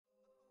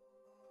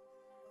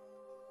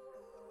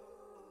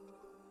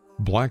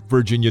Black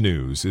Virginia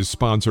News is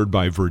sponsored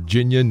by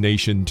Virginia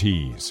Nation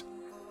Teas.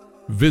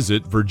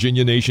 Visit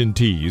Virginia Nation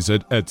Teas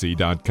at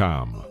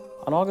Etsy.com.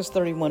 On August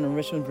 31 in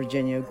Richmond,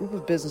 Virginia, a group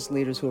of business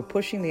leaders who are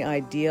pushing the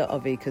idea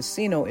of a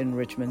casino in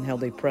Richmond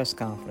held a press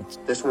conference.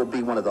 This will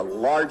be one of the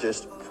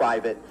largest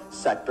private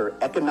sector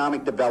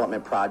economic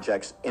development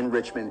projects in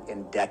Richmond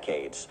in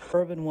decades.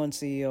 Urban One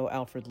CEO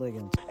Alfred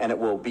Liggins. And it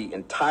will be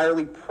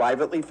entirely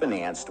privately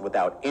financed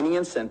without any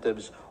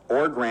incentives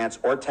or grants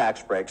or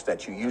tax breaks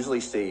that you usually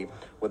see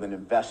with an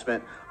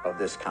investment of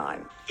this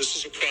kind. This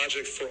is a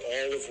project for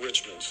all of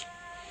Richmond.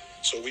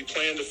 So we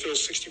plan to fill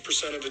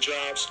 60% of the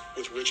jobs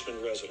with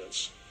Richmond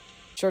residents.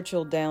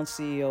 Churchill Downs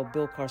CEO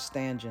Bill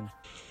Carstangen.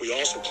 We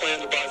also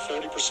plan to buy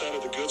 40%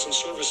 of the goods and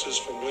services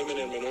from women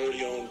and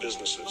minority-owned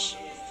businesses.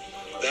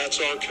 That's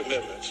our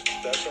commitment.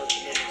 That's our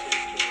commitment to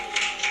this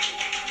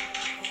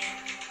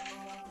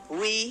community.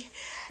 We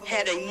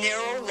had a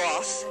narrow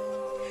loss,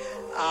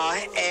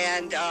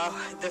 and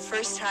the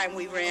first time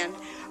we ran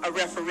a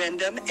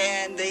referendum,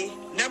 and the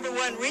number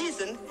one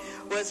reason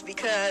was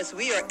because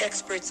we are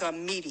experts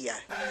on media.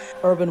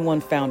 Urban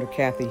One founder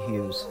Kathy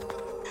Hughes.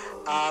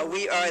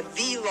 We are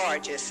the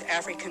largest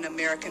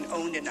African-American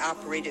owned and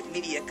operated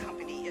media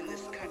company in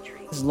this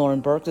country. This is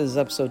Lauren Burke. This is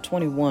episode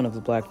 21 of the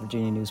Black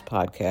Virginia News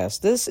Podcast.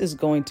 This is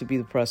going to be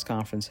the press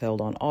conference held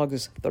on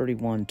August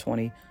 31,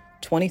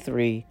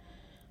 2023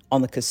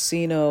 on the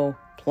casino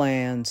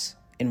plans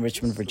in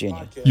Richmond,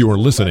 Virginia. You are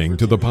listening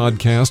to the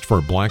podcast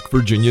for Black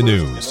Virginia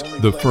News,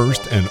 the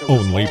first and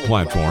only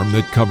platform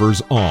that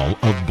covers all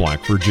of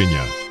Black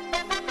Virginia.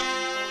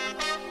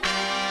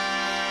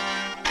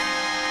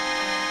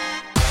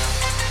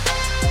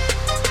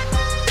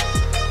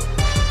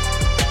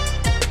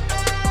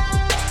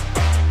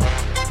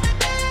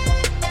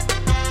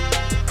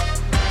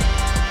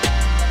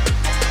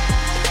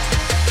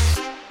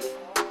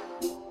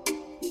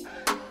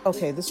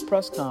 Okay, this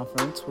press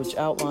conference, which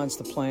outlines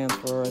the plans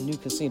for a new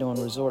casino and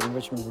resort in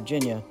Richmond,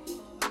 Virginia,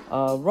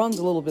 runs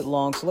a little bit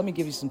long, so let me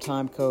give you some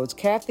time codes.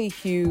 Kathy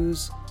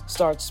Hughes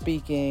starts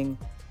speaking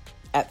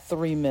at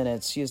 3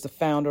 minutes. She is the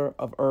founder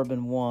of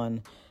Urban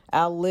One.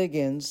 Al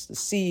Liggins, the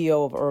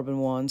CEO of Urban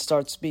One,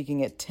 starts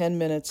speaking at 10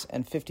 minutes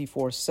and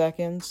 54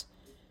 seconds.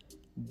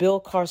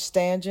 Bill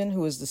Carstangen,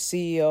 who is the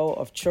CEO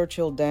of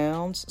Churchill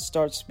Downs,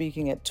 starts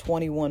speaking at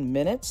 21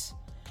 minutes.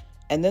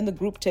 And then the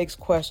group takes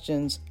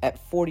questions at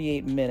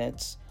 48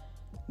 minutes.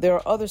 There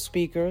are other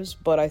speakers,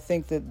 but I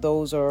think that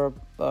those are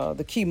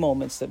the key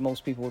moments that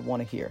most people would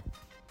want to hear.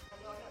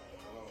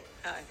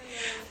 Hi,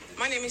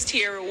 my name is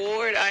Tierra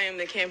Ward. I am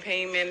the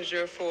campaign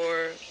manager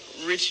for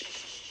Richmond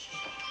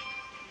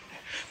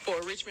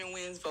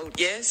Wins Vote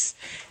Yes.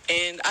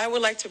 And I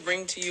would like to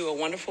bring to you a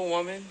wonderful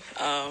woman.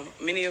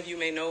 Many of you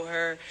may know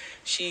her.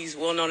 She's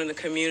well known in the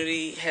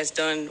community, has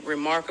done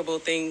remarkable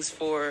things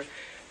for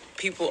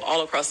people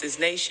all across this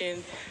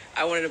nation.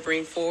 I wanted to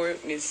bring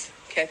forward Ms.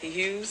 Kathy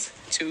Hughes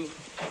to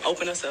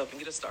open us up and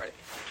get us started.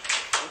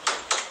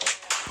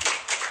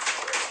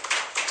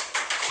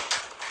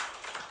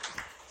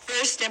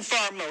 First and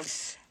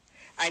foremost,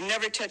 I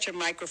never touch a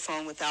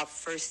microphone without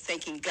first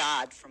thanking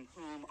God, from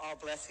whom all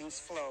blessings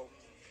flow.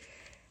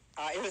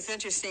 It was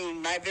interesting.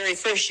 My very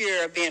first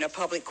year of being a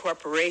public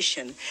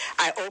corporation,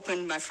 I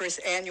opened my first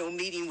annual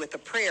meeting with a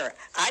prayer.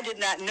 I did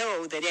not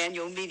know that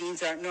annual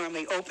meetings aren't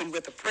normally opened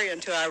with a prayer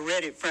until I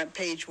read it front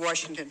page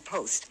Washington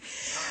Post.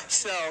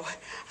 So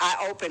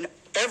I opened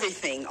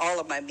everything,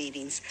 all of my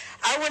meetings.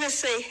 I want to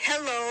say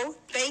hello,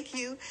 thank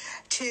you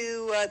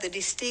to the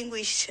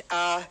distinguished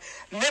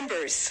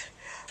members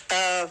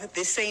of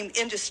the same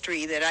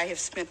industry that I have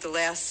spent the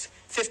last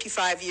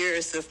 55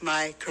 years of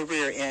my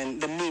career in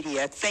the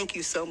media. Thank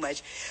you so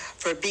much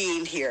for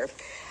being here.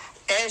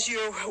 As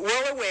you're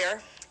well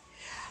aware,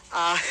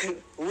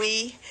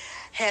 we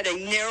had a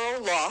narrow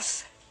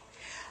loss,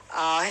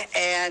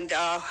 and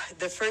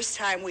the first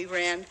time we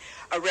ran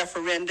a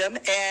referendum,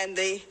 and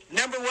the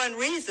number one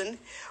reason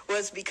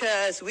was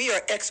because we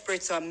are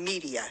experts on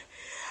media.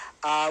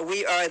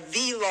 We are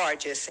the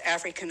largest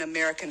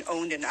African-American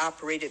owned and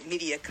operated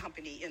media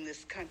company in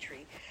this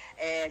country,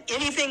 and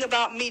anything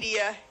about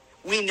media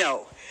we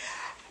know.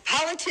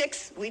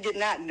 Politics, we did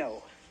not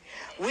know.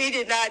 We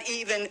did not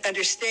even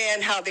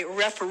understand how the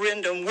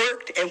referendum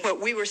worked and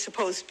what we were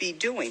supposed to be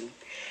doing.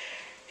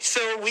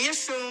 So we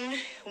assumed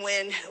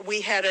when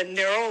we had a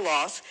narrow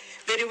loss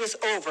that it was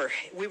over.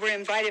 We were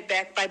invited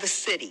back by the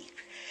city.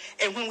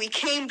 And when we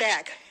came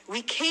back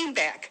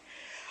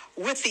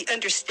with the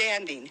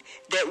understanding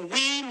that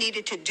we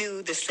needed to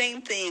do the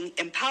same thing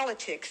in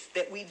politics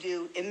that we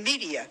do in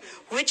media,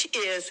 which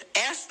is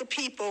ask the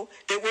people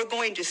that we're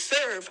going to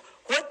serve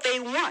what they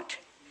want,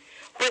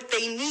 what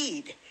they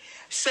need.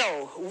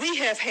 So we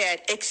have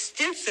had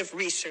extensive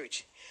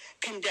research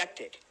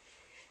conducted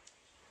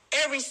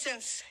ever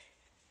since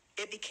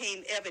it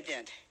became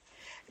evident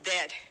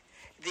that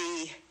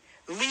the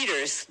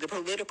leaders, the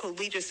political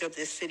leaders of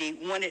this city,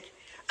 wanted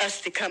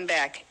us to come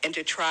back and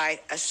to try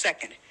a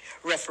second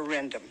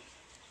referendum.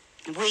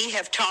 We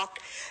have talked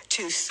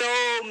to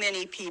so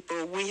many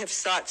people. We have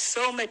sought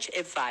so much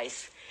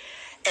advice.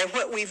 And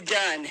what we've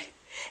done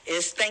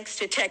is, thanks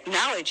to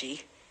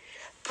technology,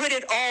 put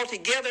it all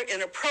together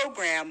in a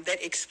program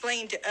that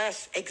explained to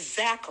us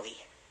exactly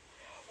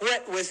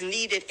what was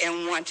needed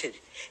and wanted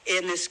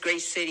in this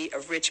great city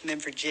of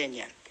Richmond,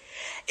 Virginia.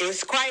 It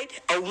was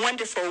quite a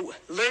wonderful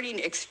learning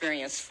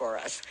experience for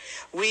us.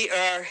 We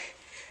are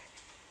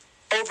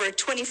over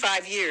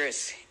 25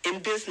 years in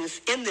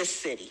business in this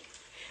city.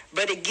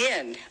 But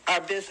again,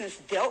 our business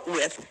dealt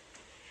with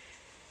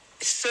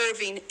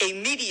serving a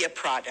media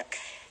product,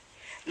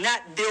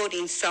 not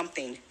building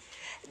something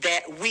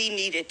that we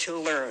needed to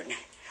learn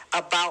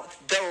about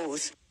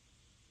those, in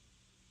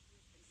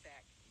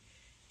fact,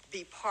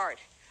 be part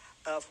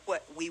of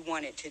what we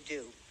wanted to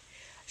do.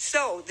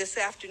 So this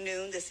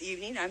afternoon, this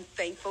evening, I'm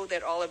thankful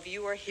that all of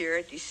you are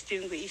here,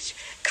 distinguished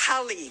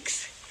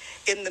colleagues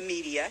in the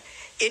media.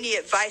 Any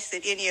advice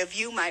that any of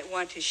you might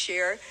want to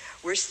share,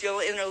 we're still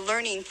in a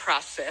learning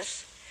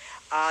process.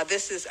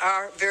 This is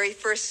our very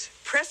first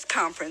press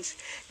conference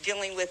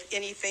dealing with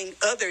anything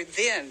other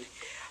than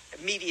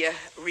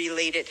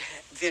media-related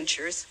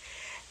ventures.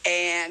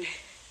 And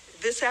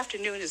this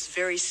afternoon is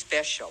very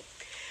special.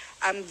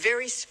 I'm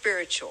very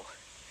spiritual,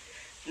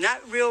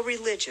 not real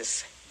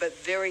religious, but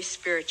very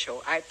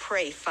spiritual. I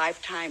pray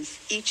 5 times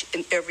each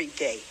and every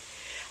day.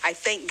 I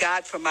thank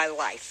God for my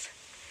life.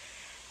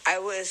 I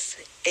was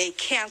a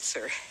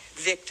cancer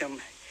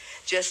victim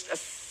just a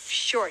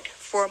short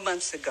 4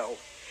 months ago.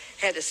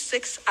 Had a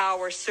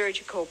 6-hour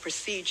surgical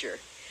procedure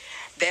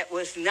that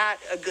was not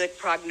a good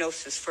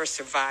prognosis for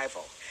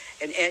survival.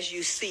 And as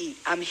you see,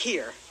 I'm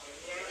here.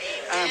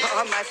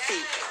 On my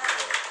feet.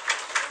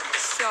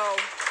 So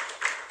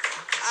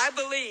I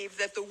believe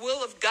that the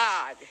will of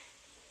God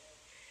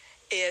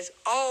is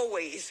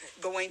always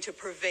going to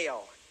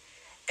prevail.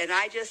 And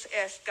I just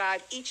ask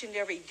God each and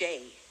every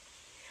day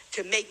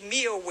to make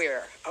me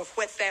aware of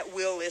what that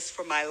will is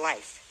for my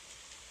life.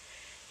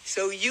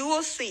 So you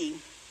will see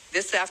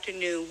this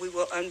afternoon, we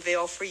will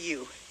unveil for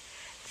you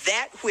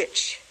that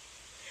which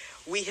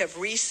we have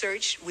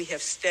researched, we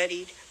have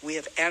studied, we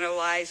have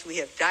analyzed, we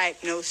have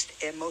diagnosed,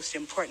 and most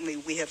importantly,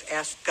 we have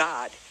asked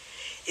God,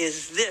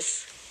 is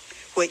this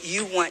what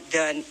you want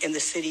done in the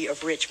city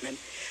of Richmond?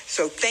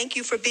 So thank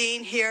you for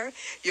being here.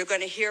 You're going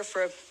to hear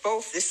from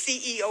both the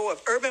CEO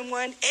of Urban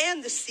One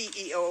and the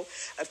CEO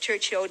of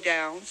Churchill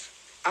Downs,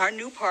 our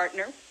new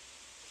partner.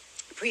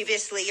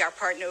 Previously, our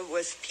partner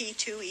was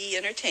P2E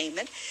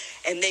Entertainment,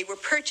 and they were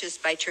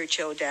purchased by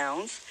Churchill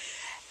Downs.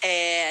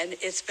 And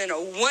it's been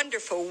a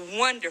wonderful,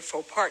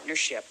 wonderful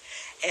partnership.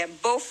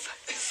 And both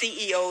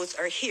CEOs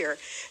are here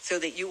so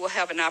that you will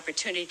have an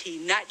opportunity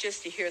not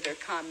just to hear their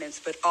comments,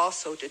 but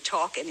also to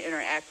talk and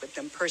interact with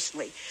them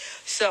personally.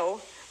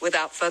 So,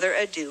 without further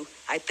ado,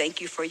 I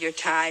thank you for your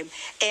time.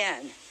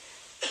 And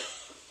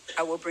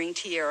I will bring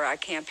Tierra, our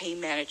campaign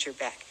manager,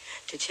 back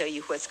to tell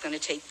you what's going to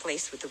take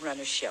place with the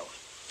Runners Show.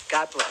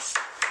 God bless.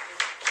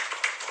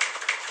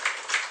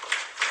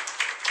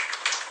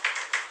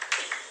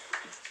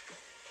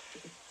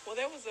 Well,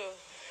 that was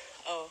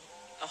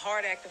a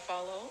hard act to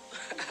follow,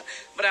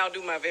 but I'll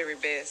do my very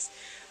best.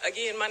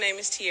 Again, my name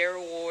is Tierra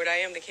Ward. I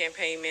am the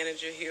campaign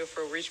manager here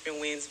for Richmond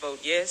Wins Vote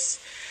Yes.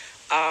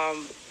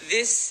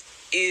 This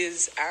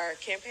is our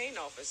campaign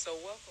office, so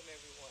welcome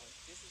everyone.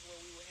 This is where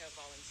we will have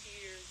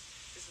volunteers.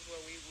 This is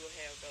where we will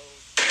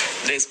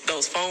have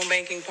those phone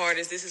banking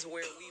parties. This is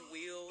where we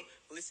will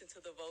listen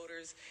to the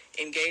voters,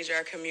 engage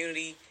our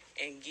community,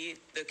 and get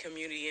the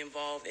community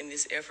involved in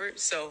this effort.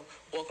 So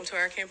welcome to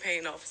our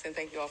campaign office, and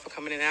thank you all for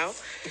coming in out.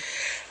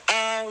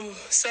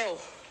 So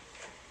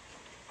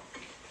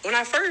when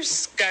I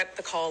first got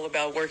the call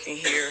about working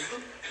here,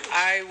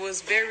 I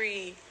was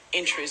very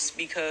interested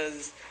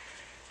because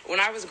when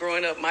I was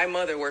growing up, my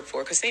mother worked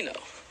for a casino.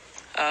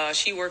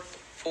 She worked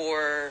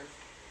for,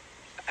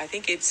 I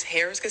think it's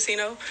Harris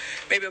Casino,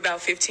 maybe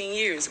about 15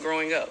 years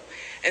growing up.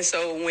 And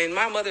so when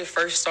my mother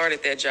first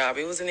started that job,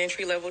 it was an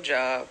entry-level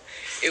job.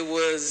 It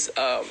was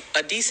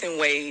a decent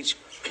wage,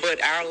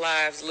 but our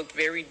lives looked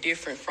very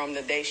different from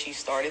the day she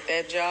started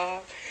that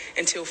job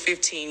until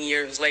 15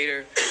 years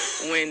later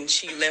when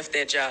she left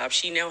that job.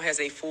 She now has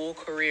a full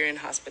career in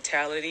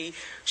hospitality.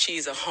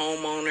 She's a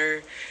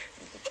homeowner.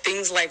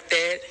 Things like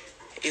that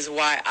is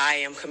why I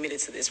am committed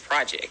to this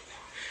project.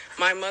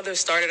 My mother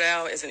started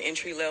out as an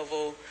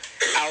entry-level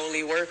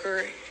hourly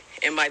worker,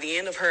 and by the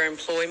end of her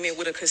employment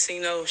with a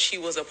casino, she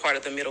was a part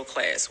of the middle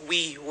class.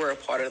 We were a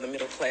part of the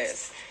middle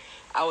class.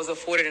 I was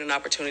afforded an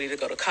opportunity to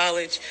go to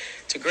college,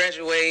 to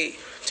graduate,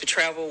 to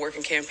travel, work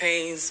in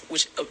campaigns,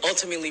 which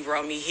ultimately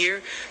brought me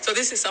here. So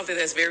this is something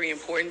that's very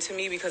important to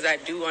me because I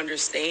do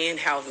understand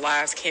how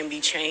lives can be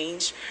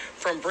changed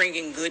from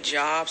bringing good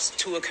jobs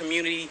to a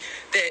community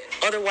that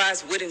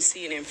otherwise wouldn't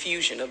see an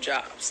infusion of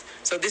jobs.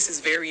 So this is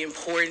very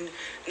important,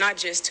 not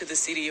just to the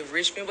city of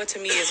Richmond, but to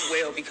me as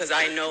well, because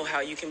I know how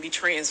you can be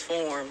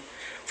transformed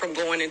from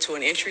going into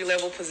an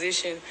entry-level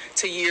position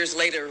to years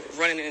later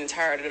running an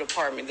entire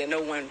department that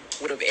no one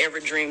would have ever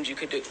dreamed you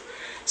could do.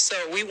 So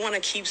we want to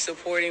keep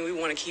supporting, we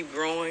want to keep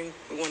growing,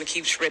 we want to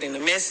keep spreading the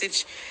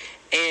message,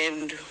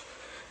 and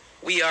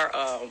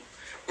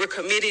we're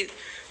committed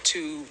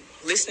to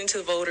listening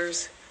to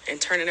voters,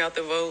 and turning out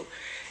the vote.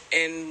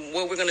 And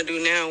what we're going to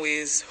do now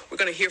is we're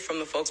going to hear from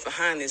the folks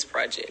behind this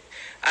project.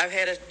 I've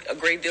had a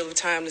great deal of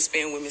time to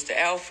spend with Mr.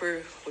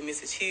 Alford, with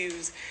Mrs.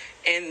 Hughes,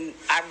 and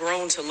I've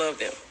grown to love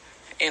them.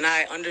 And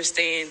I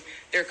understand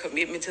their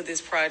commitment to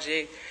this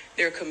project,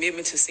 their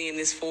commitment to seeing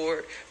this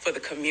forward for the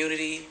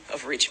community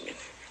of Richmond.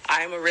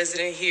 I am a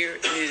resident here.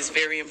 It is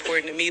very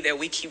important to me that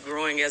we keep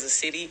growing as a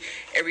city.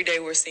 Every day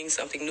we're seeing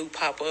something new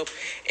pop up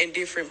in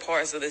different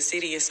parts of the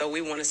city, and so we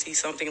want to see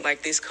something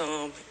like this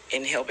come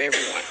and help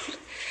everyone.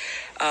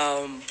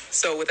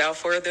 So without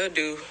further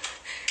ado,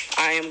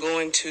 I am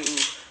going to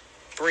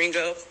bring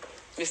up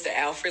Mr.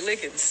 Alfred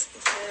Liggins.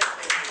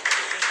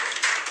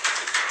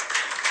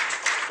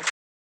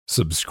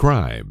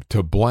 Subscribe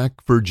to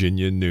Black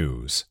Virginia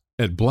News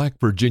at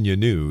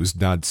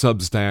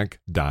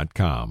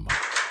blackvirginianews.substack.com.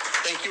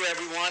 Thank you,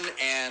 everyone,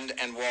 and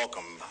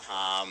welcome.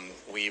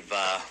 We've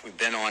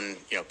been on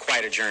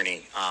quite a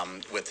journey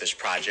with this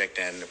project,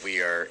 and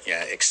we are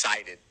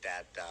excited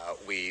that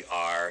we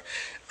are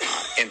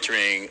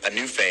entering a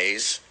new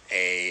phase,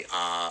 a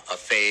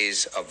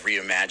phase of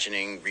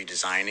reimagining,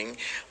 redesigning,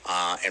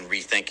 and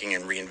rethinking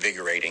and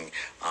reinvigorating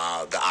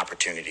the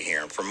opportunity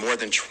here. And for more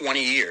than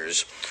 20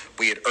 years,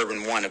 we at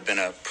Urban One have been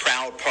a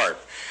proud part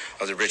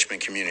of the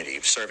Richmond community,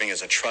 serving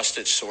as a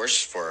trusted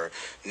source for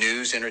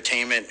news,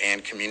 entertainment,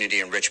 and community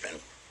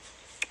enrichment.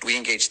 We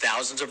engage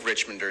thousands of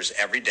Richmonders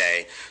every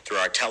day through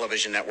our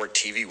television network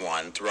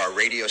TV1, through our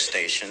radio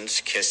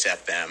stations, KISS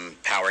FM,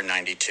 Power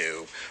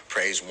 92,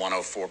 Praise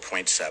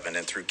 104.7,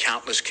 and through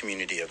countless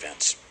community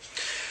events.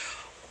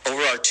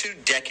 Over our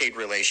 2-decade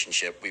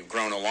relationship, we've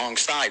grown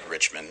alongside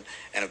Richmond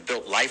and have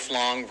built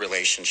lifelong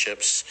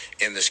relationships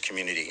in this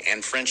community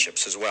and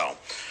friendships as well.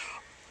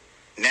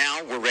 Now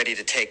we're ready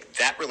to take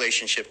that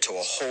relationship to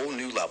a whole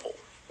new level,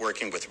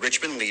 working with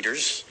Richmond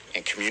leaders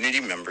and community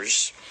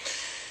members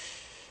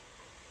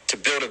to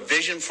build a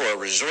vision for a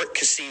resort,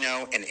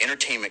 casino, and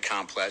entertainment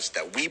complex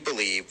that we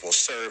believe will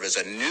serve as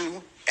a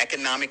new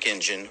economic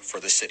engine for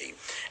the city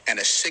and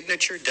a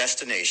signature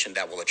destination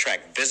that will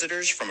attract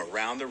visitors from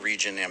around the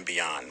region and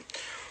beyond.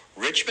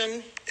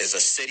 Richmond is a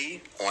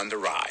city on the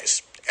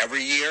rise.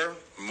 Every year,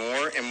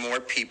 more and more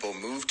people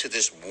move to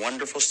this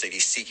wonderful city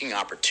seeking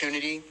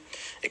opportunity,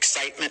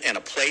 excitement, and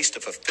a place to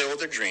fulfill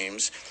their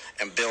dreams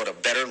and build a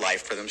better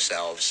life for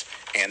themselves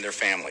and their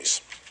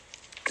families.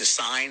 The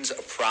signs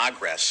of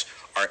progress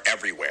are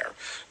everywhere.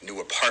 New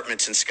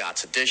apartments in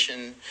Scott's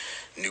Addition,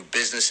 new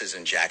businesses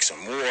in Jackson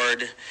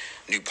Ward,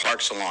 new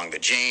parks along the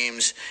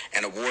James,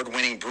 and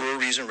award-winning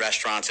breweries and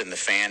restaurants in the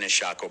Fan and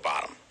Shockoe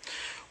Bottom.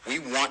 We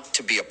want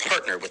to be a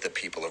partner with the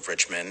people of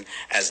Richmond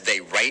as they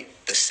write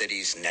the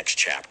city's next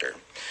chapter.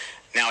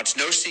 Now, it's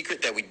no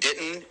secret that we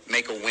didn't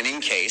make a winning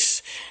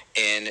case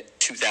in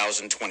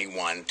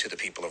 2021 to the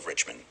people of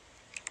Richmond.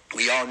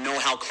 We all know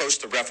how close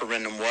the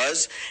referendum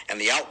was, and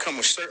the outcome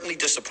was certainly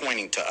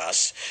disappointing to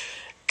us.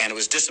 And it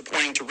was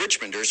disappointing to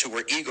Richmonders who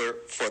were eager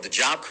for the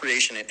job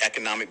creation and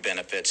economic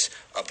benefits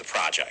of the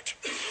project.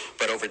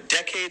 But over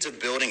decades of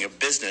building a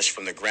business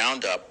from the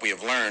ground up, we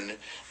have learned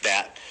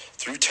that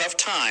through tough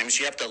times,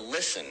 you have to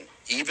listen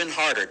even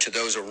harder to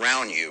those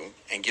around you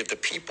and give the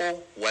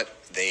people what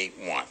they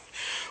want.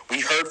 We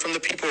heard from the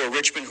people of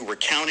Richmond who were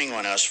counting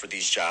on us for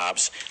these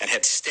jobs and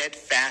had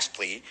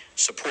steadfastly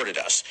supported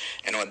us.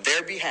 And on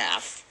their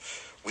behalf,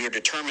 we are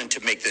determined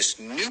to make this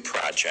new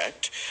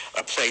project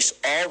a place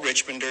all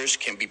Richmonders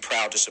can be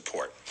proud to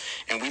support.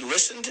 And we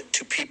listened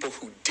to people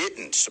who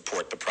didn't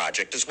support the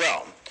project as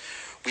well.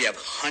 We have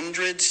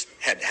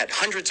had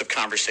hundreds of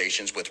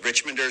conversations with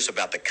Richmonders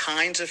about the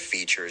kinds of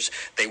features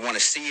they want to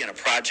see in a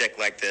project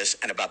like this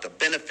and about the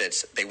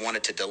benefits they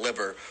wanted to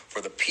deliver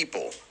for the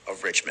people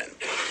of Richmond.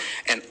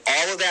 And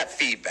all of that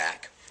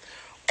feedback,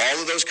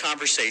 all of those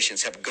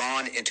conversations have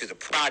gone into the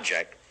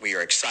project we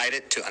are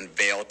excited to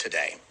unveil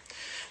today.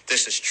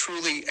 This is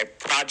truly a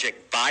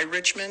project by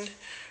Richmond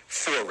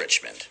for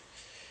Richmond.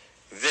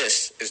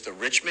 This is the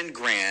Richmond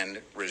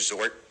Grand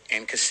Resort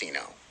and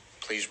Casino.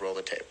 Please roll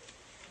the tape.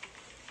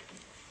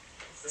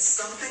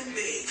 Something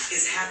big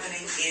is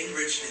happening in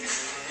Richmond.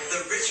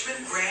 The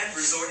Richmond Grand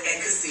Resort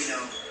and Casino,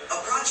 a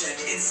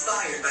project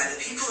inspired by the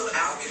people of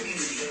our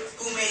community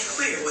who made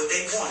clear what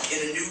they want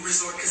in a new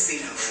resort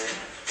casino.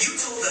 You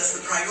told us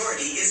the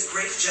priority is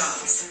great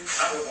jobs.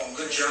 I would want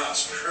good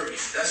jobs, period.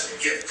 That's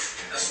a gift.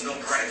 That's a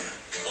no-brainer.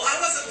 Well,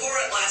 I wasn't for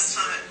it last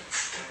time.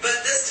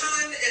 But this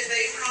time, if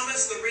they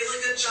promise the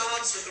really good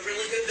jobs with the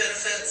really good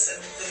benefits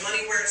and the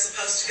money where it's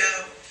supposed to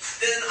go,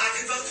 then I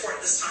could vote for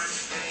it this time.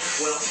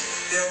 Well,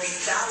 there'll be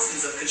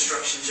thousands of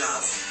construction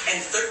jobs and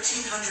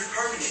 1,300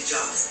 permanent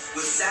jobs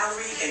with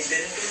salary and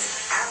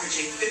benefits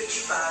averaging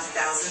 $55,000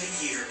 a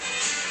year.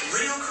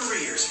 Real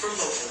careers for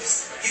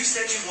locals. You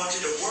said you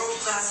wanted a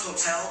world-class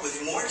hotel with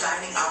more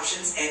dining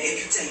options and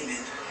entertainment.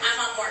 I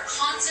want more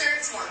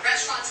concerts, more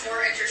restaurants,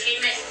 more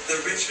entertainment.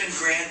 The Richmond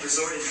Grand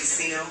Resort and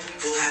Casino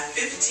will have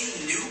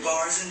 15 new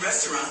bars and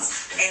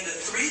restaurants and a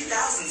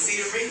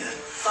 3,000-seat arena,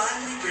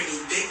 finally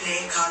bringing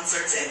big-name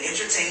concerts and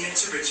entertainment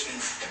to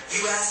Richmond.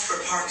 You asked for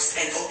parks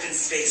and open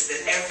space that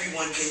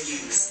everyone can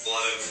use. A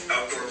lot of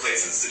outdoor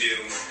places to do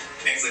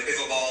things like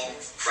pickleball,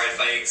 ride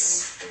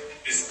bikes,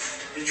 just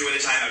enjoy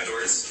the time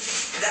outdoors.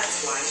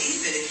 That's why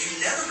even if you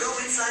never go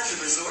inside the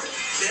resort,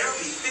 there'll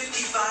be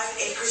 55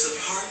 acres of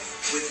park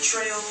with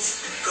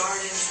trails,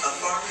 gardens, a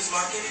farmer's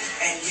market,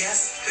 and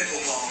yes,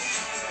 pickleball.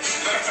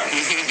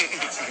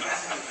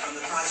 From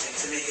the project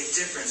to make a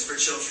difference for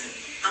children.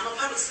 I'm a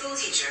public school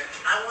teacher.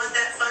 I want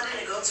that funding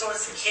to go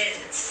towards some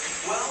kids.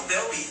 Well,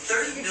 there'll be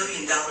 $30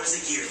 million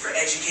a year for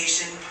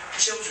education,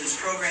 children's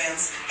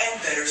programs,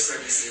 and better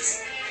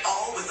services.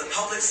 All with a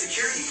public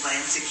security plan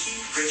to keep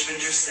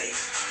Richmonders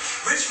safe.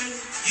 Richmond,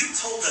 you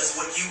told us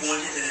what you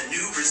wanted in a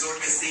new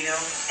resort casino,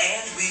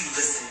 and we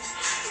listened.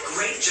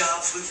 Great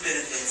jobs with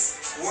benefits,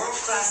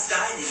 world-class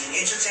dining and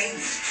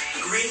entertainment,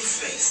 green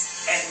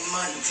space, and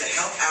money to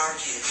help our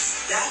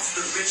kids. That's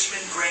the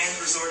Richmond Grand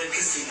Resort and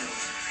Casino.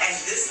 And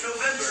this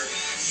November,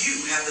 you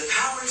have the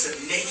power to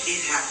make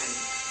it happen.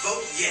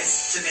 Vote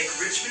yes to make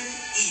Richmond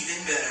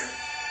even better.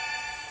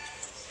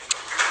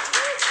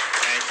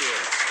 Thank you.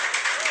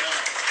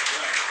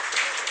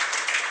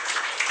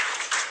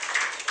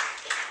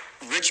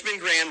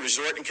 Richmond Grand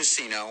Resort and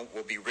Casino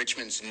will be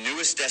Richmond's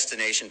newest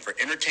destination for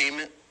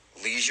entertainment,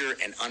 leisure,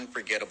 and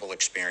unforgettable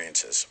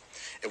experiences.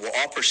 It will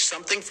offer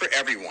something for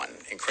everyone: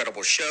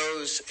 incredible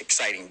shows,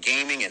 exciting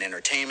gaming and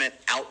entertainment,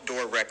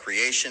 outdoor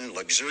recreation,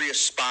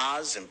 luxurious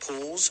spas and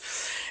pools,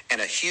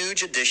 and a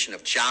huge addition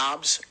of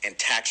jobs and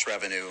tax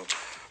revenue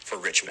for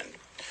Richmond.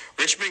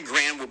 Richmond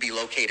Grand will be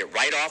located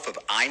right off of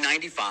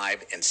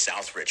I-95 in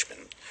South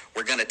Richmond.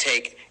 We're going to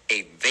take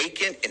a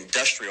vacant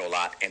industrial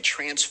lot and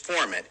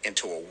transform it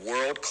into a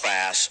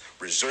world-class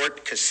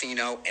resort,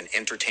 casino, and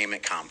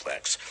entertainment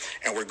complex.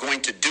 And we're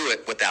going to do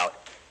it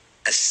without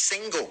a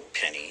single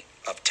penny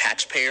of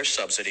taxpayer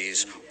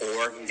subsidies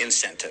or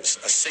incentives,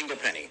 a single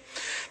penny.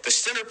 The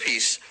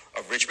centerpiece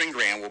of Richmond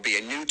Grand will be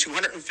a new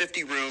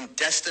 250-room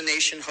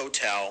destination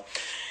hotel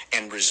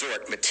and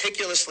resort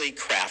meticulously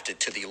crafted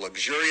to the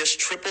luxurious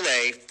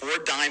AAA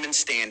 4-diamond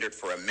standard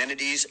for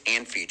amenities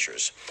and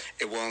features.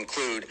 It will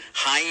include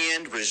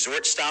high-end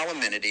resort-style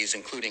amenities,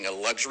 including a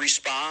luxury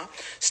spa,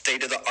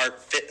 state-of-the-art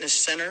fitness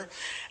center,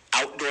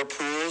 outdoor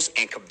pools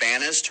and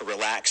cabanas to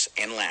relax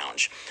and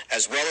lounge,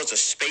 as well as a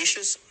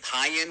spacious,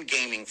 high-end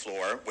gaming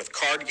floor with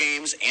card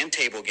games and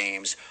table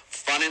games,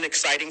 fun and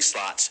exciting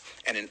slots,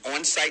 and an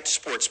on-site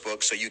sports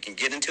book so you can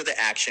get into the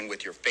action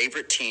with your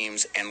favorite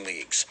teams and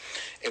leagues.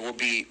 It will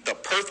be the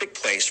perfect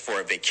place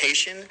for a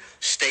vacation,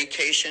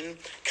 staycation,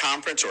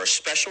 conference, or a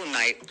special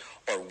night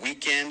or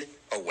weekend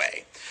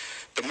away.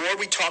 The more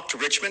we talked to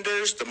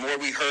Richmonders, the more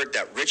we heard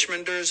that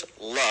Richmonders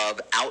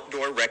love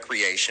outdoor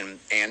recreation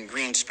and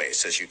green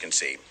space, as you can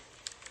see.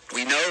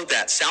 We know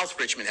that South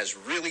Richmond has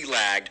really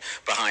lagged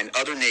behind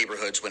other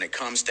neighborhoods when it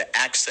comes to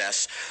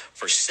access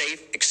for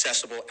safe,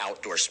 accessible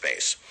outdoor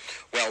space.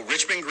 Well,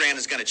 Richmond Grand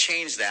is going to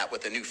change that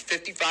with a new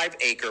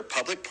 55-acre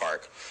public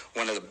park,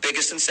 one of the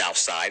biggest in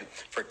Southside,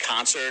 for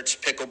concerts,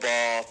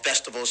 pickleball,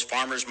 festivals,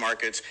 farmers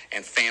markets,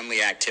 and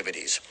family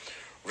activities.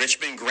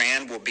 Richmond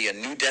Grand will be a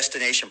new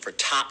destination for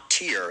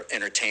top-tier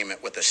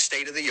entertainment with a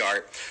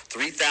state-of-the-art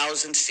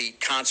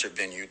 3,000-seat concert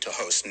venue to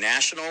host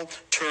national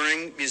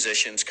touring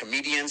musicians,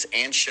 comedians,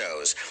 and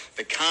shows,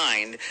 the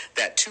kind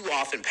that too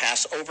often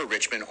pass over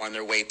Richmond on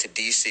their way to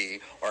D.C.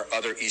 or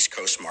other East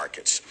Coast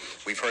markets.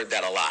 We've heard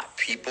that a lot.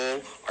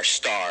 People are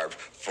starved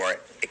for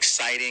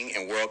exciting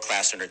and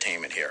world-class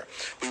entertainment here.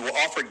 We will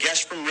offer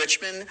guests from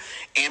Richmond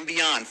and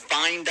beyond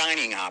fine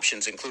dining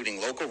options, including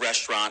local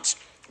restaurants,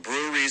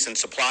 breweries, and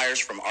suppliers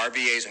from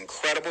RVA's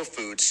incredible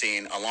food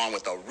scene, along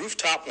with a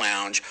rooftop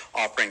lounge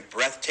offering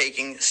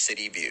breathtaking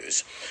city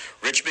views.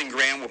 Richmond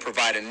Grand will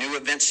provide a new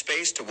event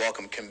space to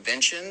welcome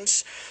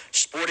conventions,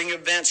 sporting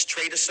events,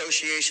 trade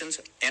associations,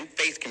 and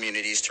faith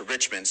communities to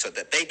Richmond so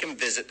that they can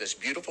visit this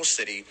beautiful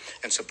city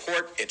and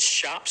support its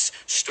shops,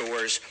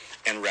 stores,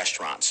 and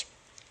restaurants.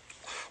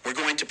 We're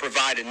going to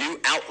provide a new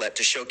outlet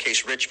to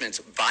showcase Richmond's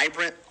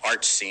vibrant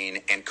art scene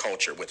and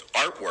culture with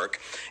artwork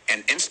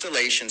and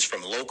installations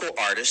from local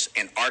artists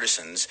and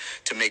artisans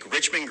to make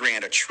Richmond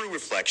Grand a true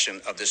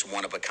reflection of this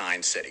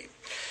one-of-a-kind city.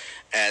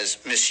 As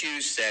Ms.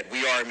 Hughes said,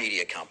 we are a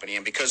media company,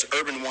 and because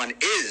Urban One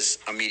is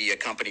a media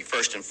company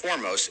first and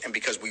foremost, and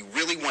because we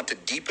really want to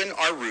deepen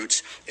our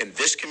roots in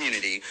this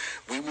community,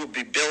 we will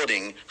be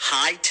building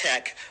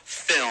high-tech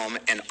film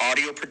and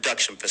audio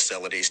production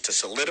facilities to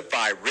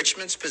solidify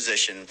Richmond's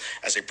position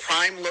as a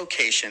prime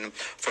location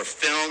for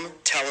film,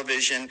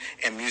 television,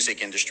 and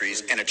music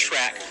industries and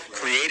attract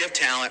creative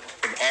talent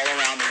from all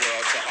around the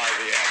world to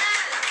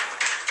RVA.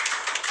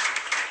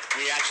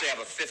 We actually have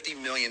a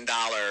 $50 million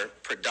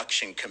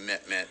production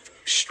commitment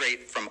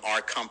straight from our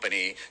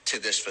company to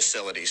this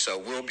facility. So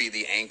we'll be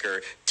the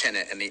anchor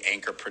tenant and the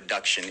anchor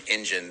production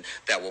engine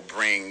that will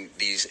bring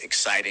these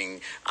exciting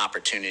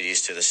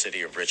opportunities to the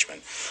city of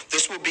Richmond.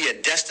 This will be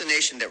a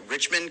destination that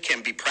Richmond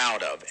can be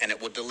proud of, and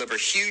it will deliver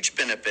huge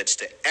benefits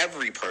to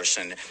every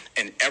person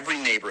in every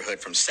neighborhood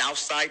from South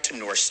Side to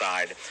North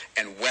Side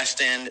and West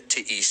End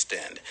to East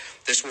End.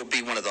 This will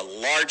be one of the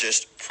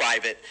largest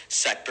private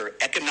sector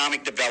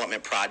economic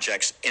development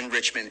projects in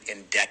Richmond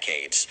in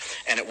decades,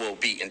 and it will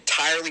be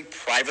entirely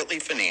privately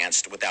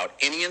financed without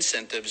any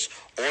incentives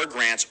or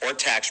grants or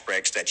tax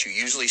breaks that you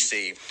usually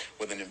see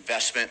with an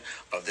investment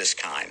of this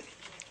kind.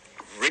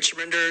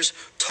 Richmonders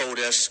told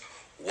us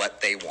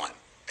what they want.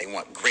 They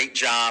want great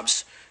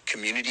jobs,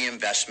 community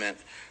investment,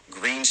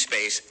 green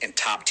space, and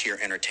top-tier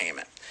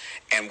entertainment.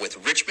 And with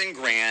Richmond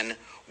Grand,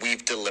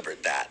 we've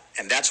delivered that.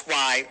 And that's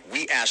why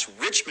we ask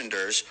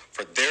Richmonders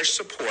for their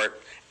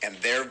support and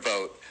their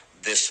vote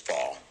this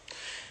fall.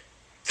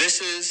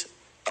 This is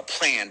a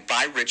plan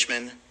by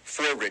Richmond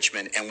for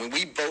Richmond, and when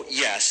we vote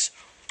yes,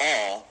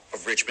 all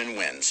of Richmond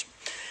wins.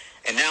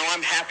 And now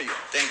I'm happy,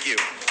 thank you.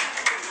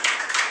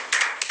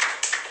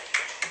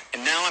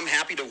 And now I'm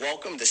happy to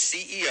welcome the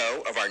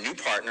CEO of our new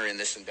partner in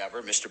this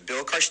endeavor, Mr.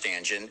 Bill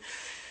Karstanjian.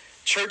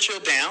 Churchill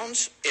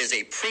Downs is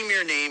a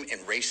premier name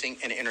in racing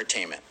and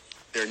entertainment.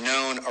 They're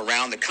known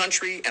around the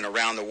country and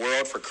around the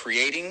world for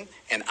creating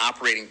and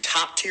operating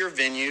top-tier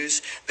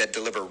venues that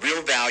deliver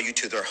real value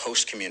to their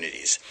host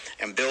communities.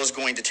 And Bill is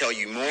going to tell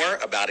you more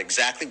about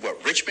exactly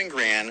what Richmond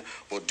Grand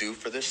will do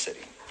for this city.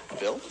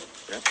 Bill?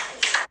 Yeah.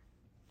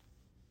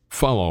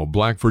 Follow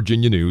Black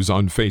Virginia News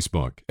on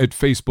Facebook at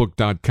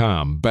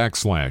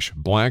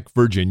facebook.com/Black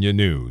Virginia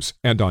News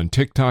and on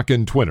TikTok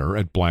and Twitter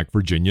at Black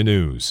Virginia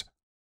News.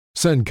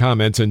 Send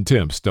comments and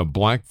tips to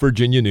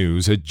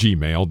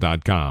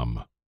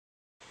blackvirginianews@gmail.com.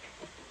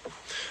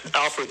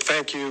 Alfred,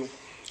 thank you,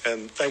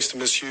 and thanks to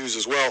Ms. Hughes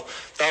as well,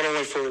 not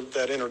only for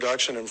that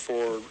introduction and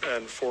for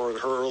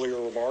her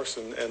earlier remarks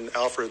and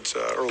Alfred's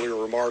earlier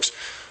remarks,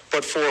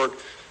 but for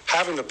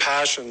having the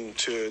passion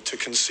to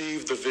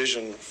conceive the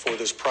vision for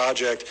this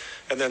project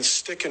and then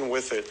sticking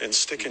with it and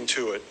sticking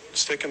to it,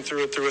 sticking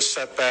through it through a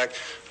setback.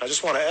 I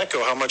just want to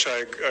echo how much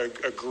I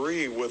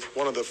agree with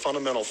one of the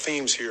fundamental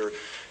themes here,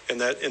 in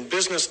that in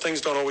business,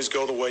 things don't always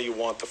go the way you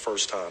want the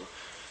first time.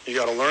 You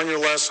got to learn your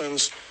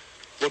lessons,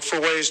 look for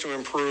ways to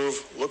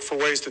improve, look for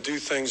ways to do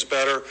things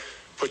better,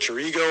 put your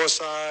ego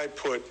aside,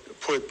 put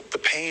the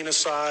pain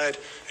aside,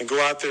 and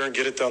go out there and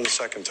get it done the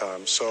second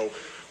time. So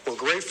we're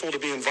grateful to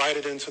be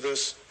invited into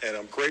this, and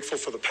I'm grateful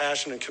for the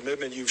passion and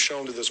commitment you've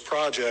shown to this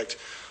project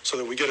so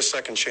that we get a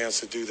second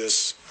chance to do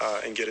this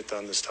and get it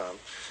done this time.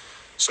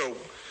 So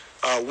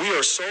we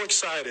are so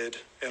excited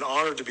and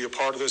honored to be a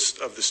part of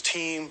this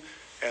team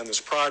and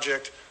this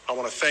project. I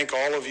want to thank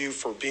all of you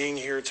for being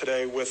here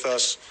today with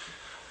us.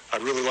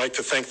 I'd really like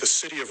to thank the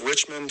city of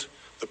Richmond,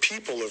 the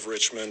people of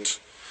Richmond,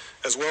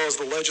 as well as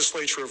the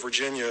legislature of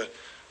Virginia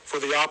for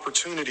the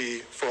opportunity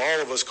for all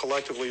of us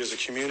collectively as a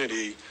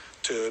community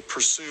to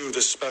pursue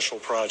this special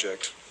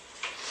project.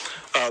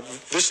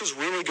 This is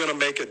really going to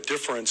make a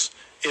difference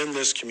in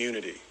this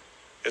community.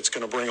 It's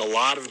going to bring a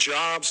lot of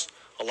jobs,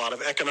 a lot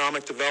of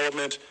economic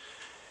development,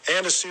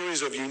 and a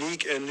series of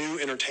unique and new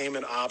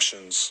entertainment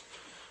options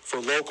for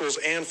locals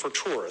and for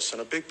tourists. And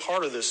a big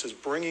part of this is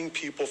bringing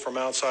people from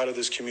outside of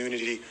this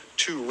community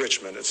to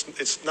Richmond.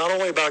 It's not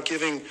only about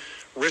giving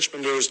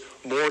Richmonders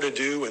more to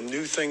do and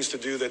new things to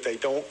do that they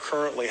don't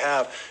currently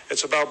have.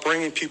 It's about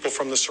bringing people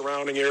from the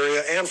surrounding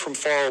area and from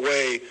far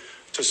away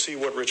to see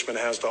what Richmond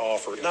has to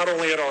offer, not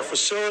only at our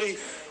facility,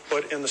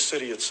 but in the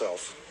city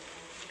itself.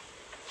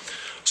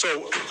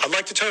 So I'd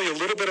like to tell you a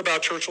little bit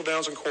about Churchill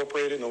Downs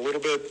Incorporated and a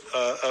little bit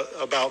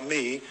about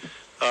me.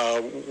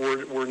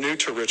 We're new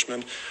to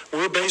Richmond.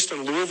 We're based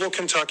in Louisville,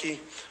 Kentucky,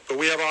 but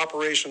we have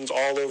operations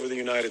all over the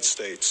United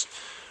States.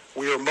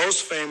 We are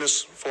most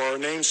famous for our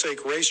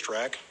namesake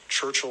racetrack,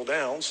 Churchill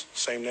Downs,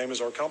 same name as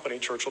our company,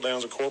 Churchill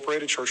Downs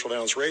Incorporated, Churchill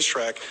Downs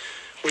Racetrack,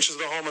 which is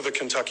the home of the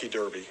Kentucky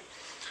Derby.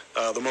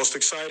 The most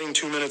exciting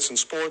 2 minutes in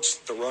sports,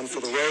 the Run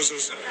for the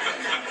Roses.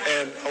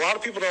 And a lot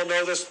of people don't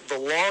know this, the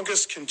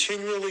longest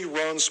continually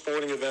run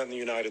sporting event in the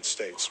United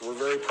States. We're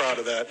very proud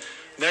of that.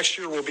 Next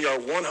year will be our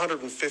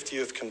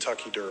 150th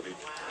Kentucky Derby.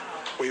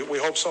 We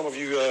hope some of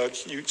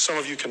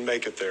you can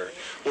make it there.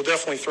 We'll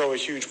definitely throw a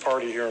huge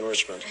party here in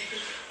Richmond.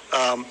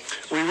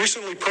 We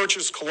recently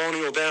purchased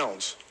Colonial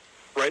Downs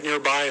right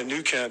nearby in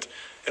New Kent,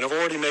 and have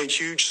already made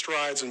huge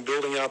strides in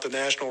building out the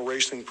national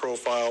racing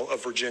profile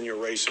of Virginia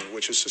racing,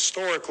 which is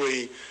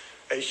historically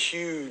a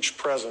huge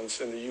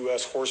presence in the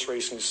U.S. horse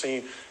racing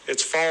scene.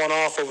 It's fallen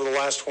off over the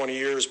last 20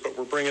 years, but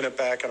we're bringing it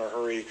back in a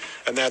hurry,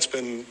 and that's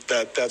been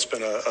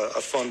a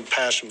fun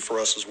passion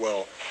for us as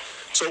well.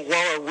 So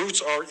while our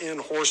roots are in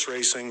horse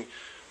racing,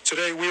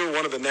 today we are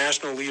one of the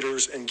national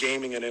leaders in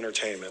gaming and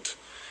entertainment,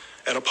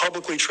 and a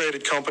publicly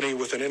traded company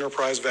with an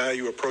enterprise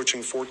value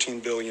approaching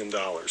 $14 billion.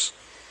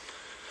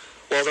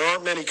 While there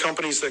aren't many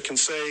companies that can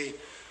say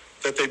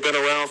that they've been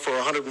around for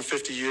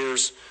 150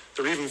 years,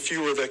 there are even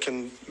fewer that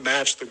can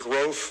match the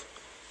growth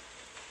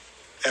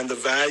and the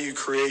value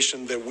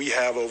creation that we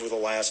have over the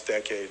last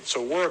decade.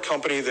 So we're a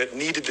company that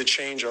needed to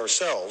change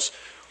ourselves.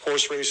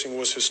 Horse racing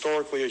was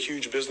historically a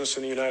huge business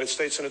in the United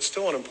States, and it's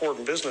still an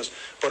important business,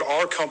 but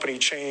our company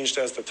changed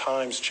as the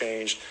times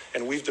changed,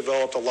 and we've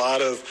developed a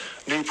lot of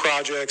new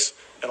projects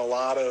and a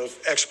lot of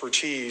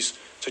expertise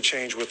to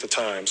change with the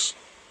times.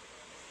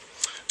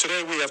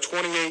 Today, we have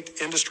 28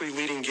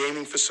 industry-leading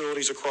gaming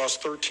facilities across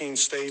 13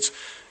 states,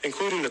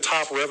 including the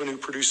top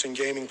revenue-producing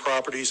gaming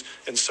properties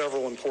in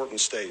several important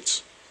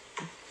states.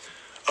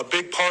 A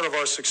big part of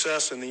our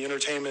success in the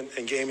entertainment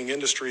and gaming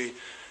industry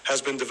has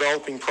been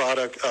developing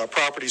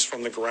properties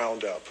from the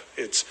ground up.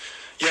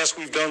 Yes,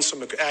 we've done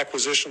some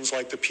acquisitions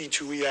like the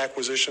EP21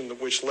 acquisition,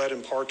 which led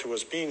in part to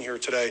us being here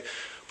today,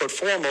 but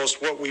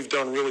foremost, what we've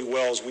done really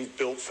well is we've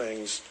built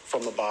things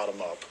from the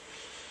bottom up.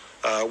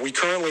 We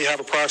currently have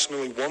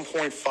approximately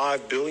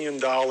 $1.5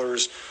 billion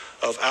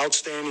of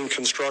outstanding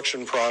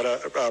construction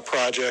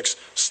projects,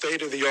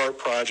 state-of-the-art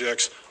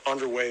projects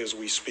underway as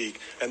we speak,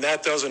 and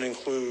that doesn't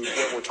include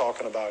what we're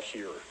talking about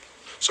here.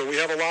 So we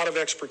have a lot of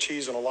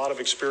expertise and a lot of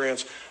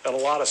experience and a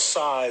lot of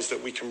size that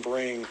we can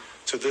bring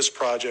to this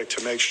project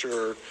to make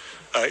sure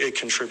it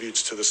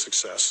contributes to the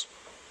success.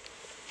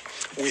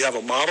 We have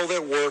a model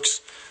that works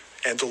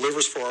and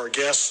delivers for our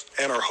guests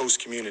and our host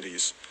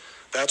communities.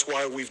 That's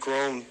why we've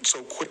grown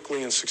so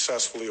quickly and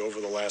successfully over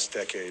the last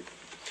decade.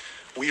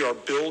 We are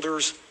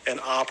builders and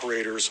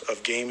operators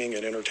of gaming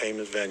and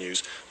entertainment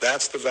venues.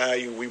 That's the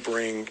value we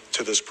bring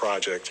to this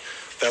project.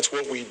 That's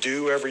what we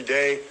do every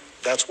day.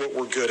 That's what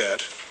we're good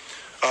at.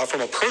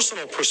 From a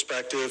personal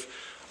perspective,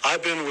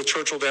 I've been with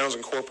Churchill Downs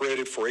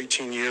Incorporated for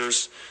 18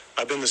 years.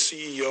 I've been the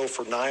CEO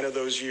for 9 of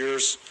those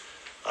years.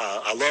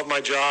 I love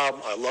my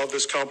job. I love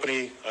this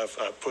company.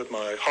 I've put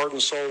my heart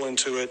and soul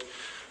into it.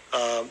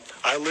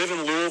 I live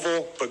in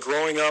Louisville, but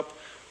growing up,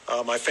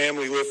 my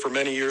family lived for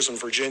many years in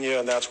Virginia,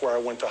 and that's where I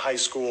went to high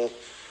school,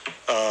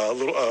 a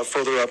little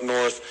further up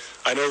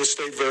north. I know the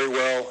state very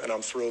well, and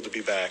I'm thrilled to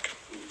be back.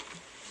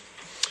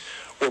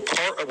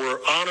 We're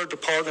honored to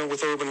partner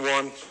with Urban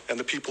One and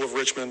the people of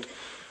Richmond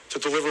to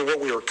deliver what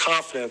we are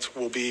confident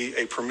will be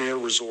a premier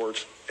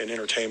resort and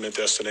entertainment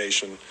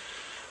destination.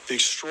 The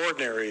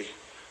extraordinary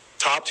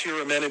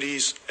top-tier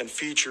amenities and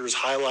features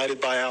highlighted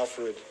by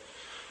Alfred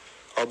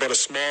are but a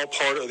small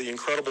part of the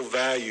incredible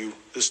value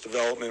this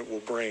development will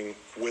bring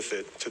with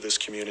it to this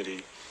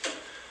community.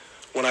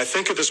 When I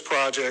think of this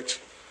project,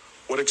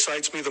 what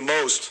excites me the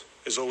most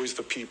is always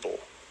the people.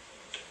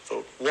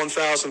 So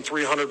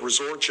 1,300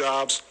 resort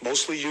jobs,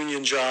 mostly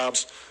union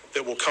jobs,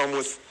 that will come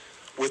with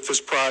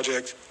this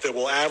project, that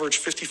will average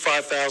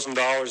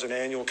 $55,000 in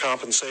annual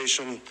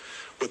compensation,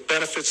 with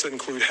benefits that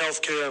include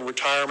health care and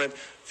retirement.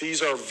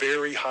 These are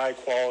very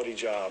high-quality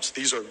jobs.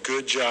 These are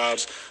good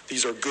jobs.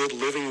 These are good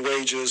living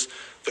wages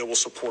that will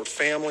support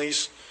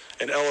families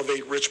and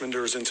elevate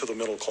Richmonders into the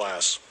middle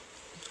class.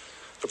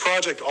 The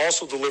project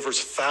also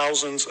delivers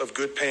thousands of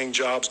good-paying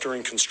jobs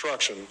during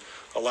construction,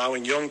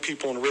 allowing young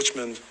people in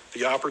Richmond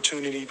the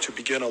opportunity to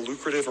begin a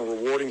lucrative and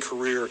rewarding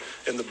career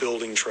in the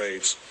building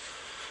trades.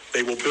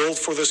 They will build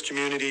for this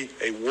community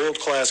a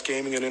world-class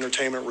gaming and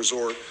entertainment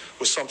resort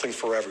with something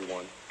for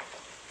everyone.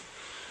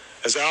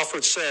 As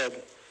Alfred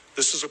said,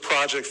 this is a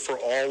project for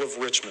all of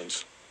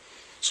Richmond.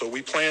 So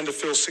we plan to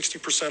fill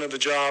 60% of the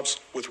jobs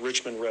with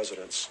Richmond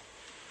residents.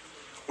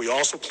 We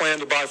also plan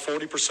to buy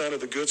 40% of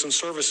the goods and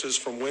services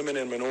from women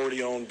and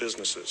minority-owned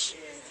businesses.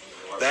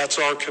 That's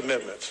our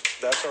commitment.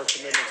 That's our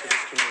commitment to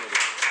this community.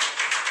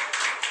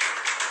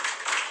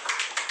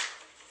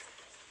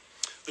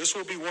 This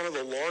will be one of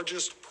the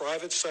largest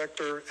private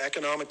sector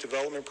economic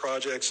development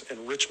projects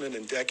in Richmond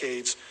in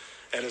decades.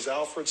 And as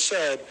Alfred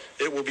said,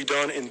 it will be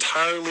done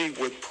entirely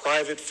with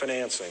private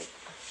financing.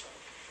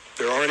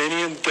 There aren't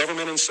any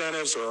government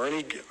incentives, there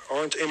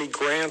aren't any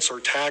grants or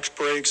tax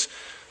breaks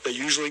that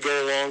usually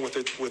go along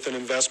with an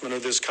investment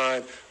of this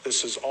kind.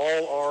 This is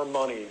all our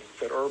money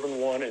that Urban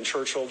One and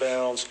Churchill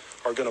Downs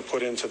are going to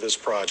put into this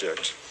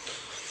project.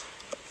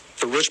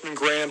 The Richmond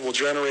Grand will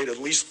generate at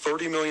least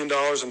 $30 million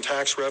in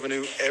tax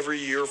revenue every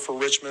year for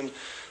Richmond.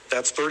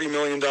 That's $30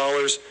 million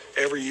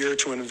every year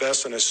to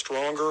invest in a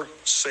stronger,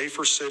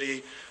 safer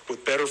city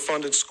with better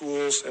funded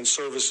schools and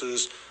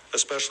services,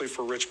 especially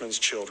for Richmond's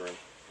children.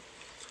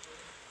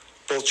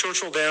 Both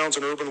Churchill Downs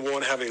and Urban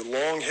One have a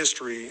long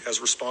history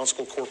as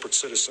responsible corporate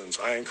citizens.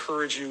 I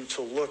encourage you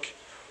to look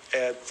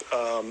at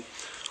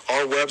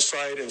our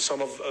website and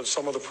some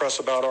of the press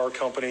about our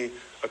company.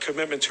 A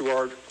commitment to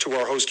our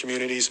host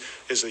communities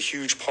is a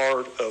huge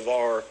part of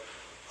our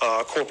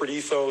corporate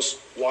ethos,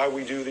 why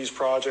we do these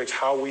projects,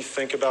 how we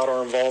think about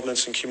our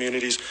involvements in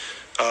communities.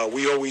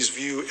 We always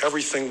view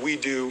everything we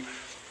do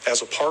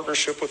as a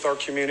partnership with our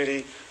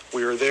community.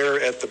 We are there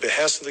at the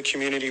behest of the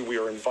community. We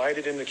are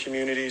invited into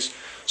communities.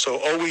 So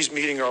always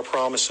meeting our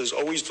promises,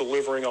 always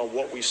delivering on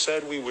what we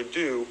said we would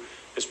do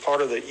is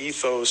part of the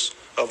ethos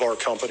of our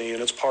company,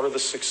 and it's part of the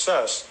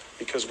success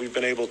because we've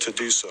been able to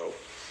do so.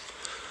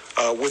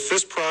 With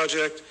this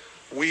project,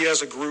 we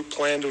as a group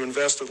plan to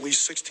invest at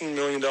least $16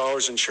 million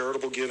in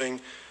charitable giving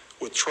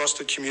with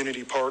trusted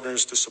community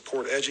partners to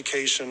support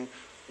education,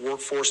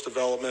 workforce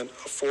development,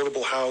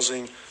 affordable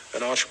housing,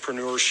 and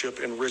entrepreneurship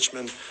in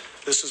Richmond.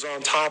 This is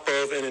on top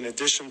of and in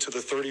addition to the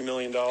 $30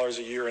 million a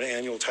year in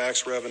annual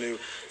tax revenue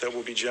that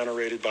will be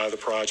generated by the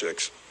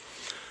projects.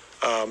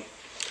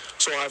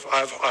 So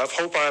I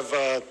hope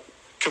I've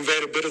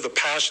conveyed a bit of the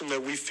passion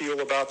that we feel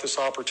about this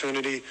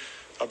opportunity,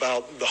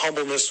 about the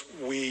humbleness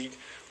we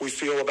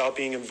feel about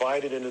being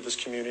invited into this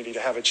community, to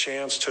have a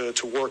chance to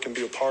work and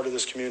be a part of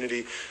this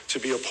community, to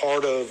be a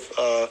part of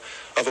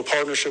a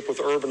partnership with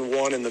Urban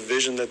One and the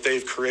vision that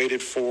they've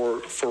created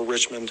for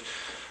Richmond.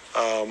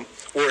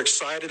 We're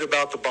excited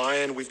about the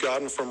buy-in we've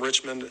gotten from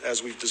Richmond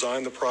as we've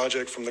designed the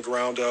project from the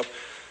ground up,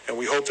 and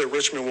we hope that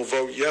Richmond will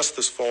vote yes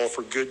this fall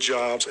for good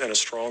jobs and a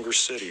stronger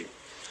city.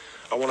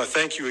 I want to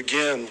thank you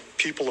again,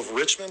 people of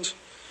Richmond,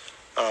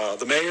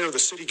 the mayor, the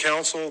city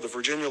council, the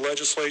Virginia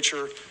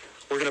legislature.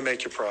 We're going to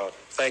make you proud.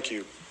 Thank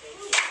you.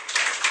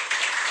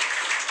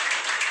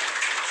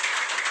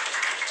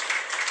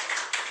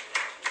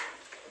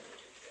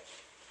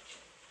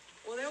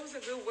 Well, that was a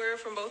good word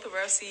from both of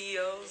our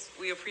CEOs.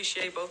 We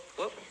appreciate both.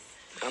 Whoop.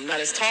 I'm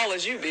not as tall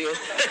as you, Bill.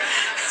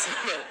 So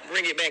I'm going to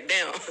bring it back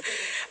down.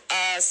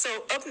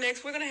 So up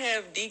next, we're going to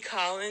have Dee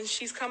Collins.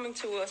 She's coming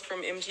to us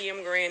from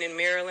MGM Grand in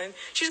Maryland.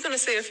 She's going to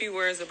say a few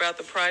words about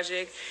the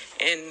project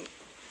and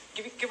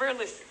give her a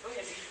listen. Go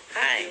ahead, Dee.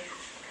 Hi.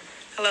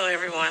 Hello,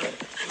 everyone.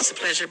 It's a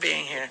pleasure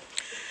being here.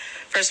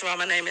 First of all,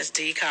 my name is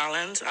Dee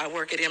Collins. I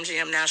work at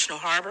MGM National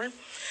Harbor.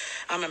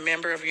 I'm a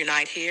member of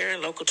Unite Here,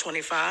 Local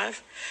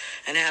 25,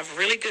 and have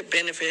really good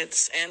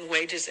benefits and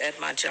wages at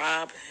my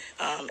job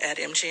at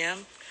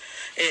MGM.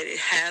 It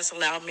has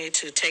allowed me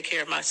to take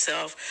care of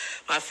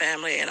myself, my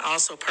family, and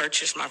also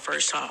purchase my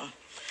first home.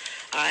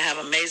 I have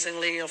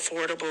amazingly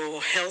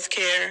affordable health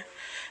care,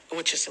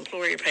 which is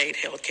employer-paid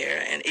health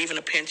care, and even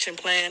a pension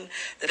plan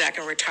that I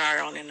can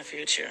retire on in the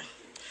future.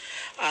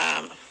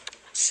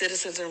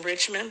 Citizens in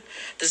Richmond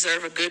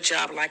deserve a good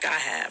job like I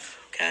have.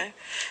 Okay,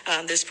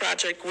 this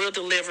project will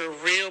deliver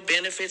real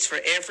benefits for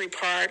every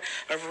part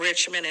of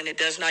Richmond, and it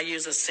does not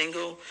use a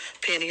single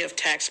penny of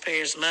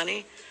taxpayers'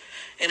 money.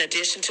 In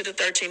addition to the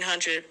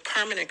 1,300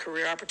 permanent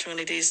career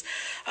opportunities,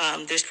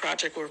 this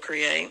project will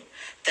create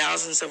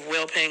thousands of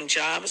well-paying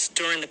jobs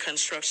during the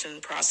construction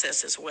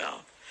process as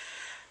well.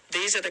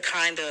 These are the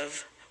kind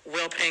of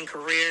well-paying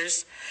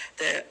careers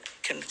that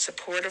can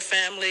support a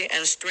family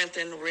and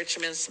strengthen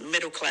Richmond's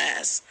middle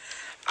class.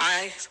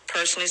 I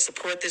personally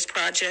support this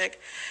project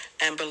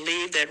and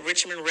believe that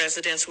Richmond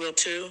residents will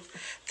too.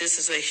 This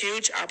is a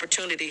huge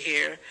opportunity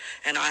here,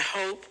 and I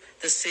hope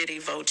the city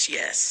votes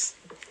yes.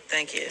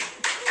 Thank you.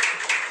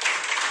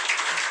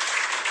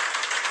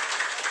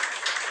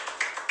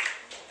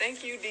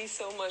 Thank you, Dee,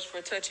 so much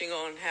for touching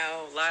on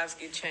how lives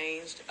get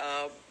changed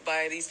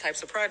by these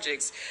types of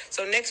projects.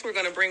 So next we're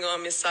going to bring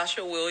on Ms.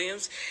 Sasha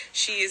Williams.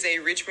 She is a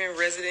Richmond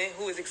resident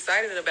who is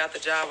excited about the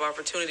job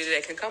opportunity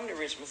that can come to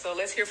Richmond. So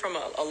let's hear from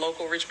a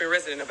local Richmond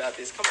resident about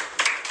this. Come on.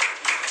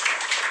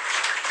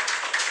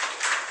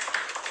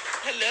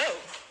 Hello.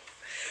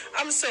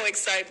 I'm so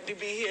excited to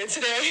be here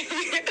today.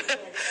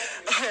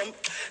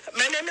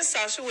 My name is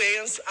Sasha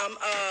Williams. I'm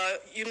a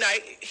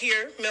Unite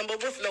Here member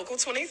with Local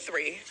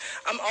 23.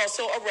 I'm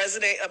also a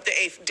resident of the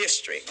 8th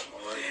District.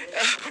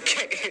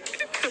 Okay.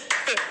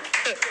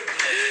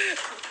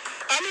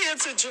 I'm here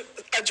to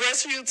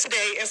address you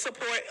today in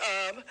support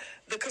of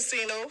the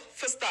casino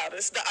for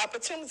starters, the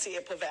opportunity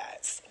it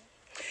provides.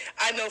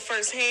 I know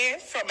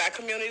firsthand from my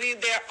community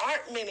there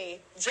aren't many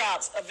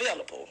jobs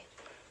available.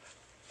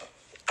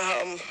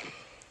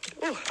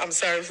 I'm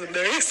sorry for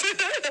nervous.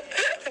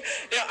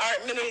 There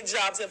aren't many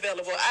jobs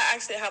available. I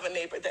actually have a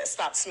neighbor that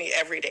stops me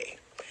every day.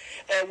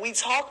 And we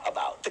talk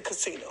about the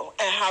casino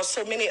and how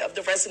so many of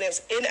the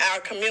residents in our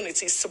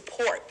community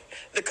support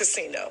the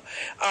casino.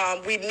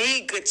 We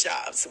need good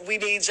jobs. We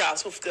need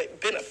jobs with good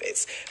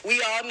benefits.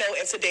 We all know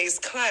in today's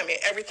climate,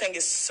 everything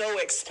is so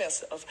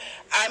expensive.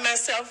 I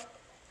myself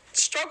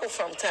struggle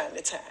from time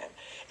to time.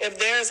 If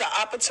there's an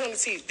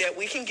opportunity that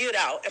we can get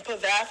out and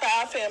provide for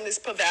our families,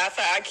 provide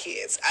for our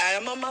kids. I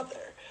am a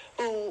mother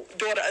whose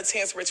daughter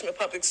attends Richmond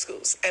Public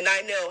Schools, and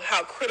I know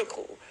how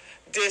critical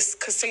this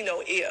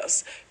casino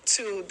is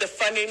to the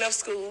funding of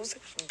schools,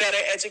 better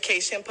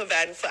education,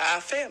 providing for our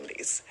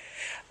families.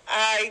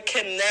 I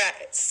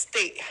cannot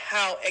state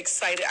how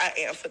excited I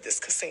am for this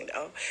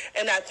casino.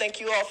 And I thank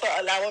you all for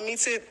allowing me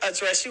to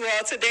address you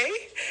all today.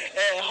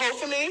 And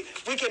hopefully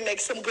we can make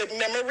some good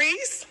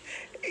memories,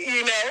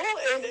 you know,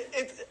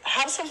 and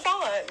have some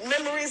fun.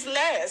 Memories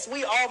last.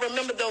 We all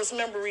remember those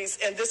memories,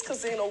 and this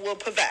casino will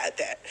provide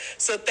that.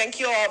 So thank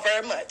you all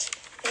very much.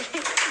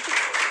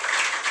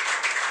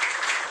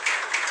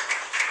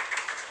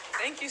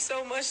 Thank you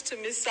so much to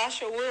Ms.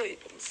 Sasha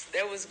Williams.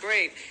 That was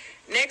great.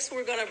 Next,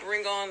 we're going to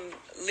bring on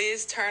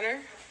Liz Turner.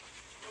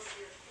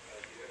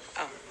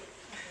 Oh,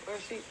 where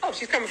is she? Oh,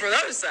 she's coming from the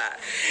other side.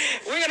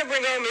 We're going to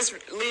bring on Ms.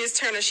 Liz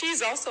Turner.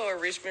 She's also a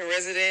Richmond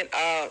resident.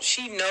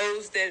 She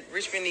knows that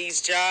Richmond needs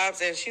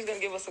jobs, and she's going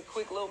to give us a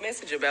quick little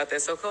message about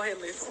that. So go ahead,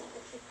 Liz.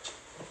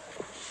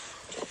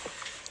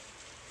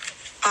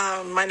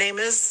 My name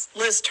is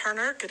Liz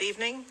Turner. Good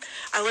evening.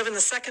 I live in the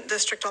 2nd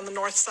District on the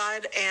north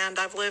side, and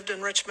I've lived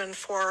in Richmond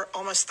for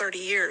almost 30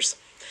 years.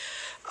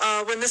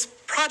 When this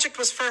project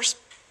was first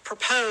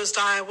proposed,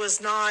 I was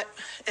not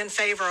in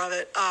favor of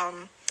it.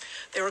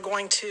 They were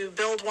going to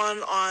build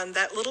one on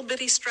that little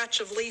bitty stretch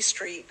of Lee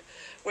Street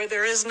where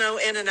there is no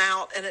in and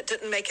out, and it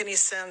didn't make any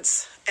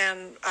sense,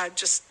 and I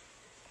just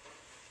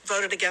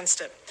voted against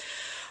it.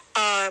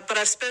 But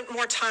I've spent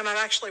more time, I've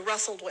actually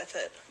wrestled with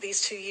it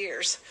these 2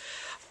 years,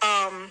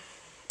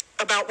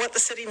 about what the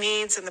city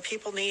needs and the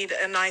people need,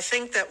 and I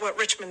think that what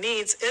Richmond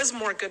needs is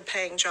more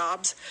good-paying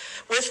jobs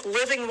with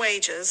living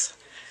wages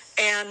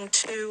and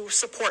to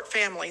support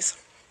families.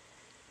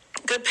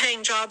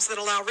 Good-paying jobs that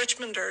allow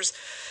Richmonders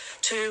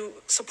to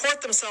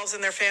support themselves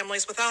and their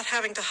families without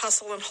having to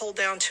hustle and hold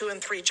down 2 and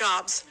 3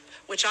 jobs,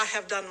 which I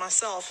have done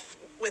myself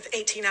with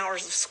 18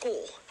 hours of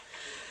school.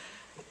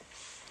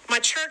 My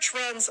church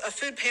runs a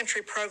food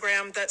pantry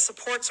program that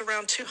supports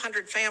around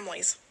 200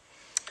 families.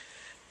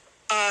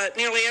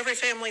 Nearly every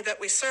family that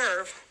we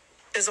serve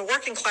is a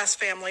working class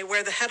family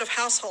where the head of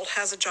household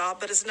has a job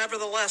but is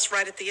nevertheless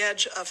right at the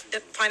edge of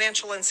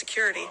financial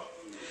insecurity.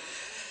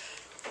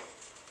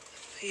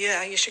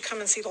 Yeah, you should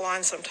come and see the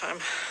line sometime.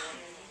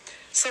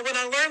 So when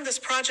I learned this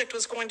project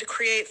was going to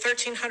create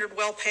 1,300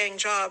 well-paying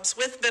jobs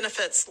with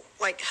benefits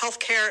like health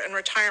care and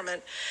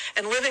retirement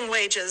and living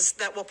wages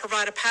that will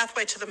provide a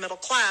pathway to the middle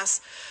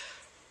class,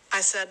 I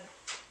said,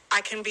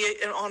 I can be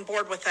on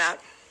board with that.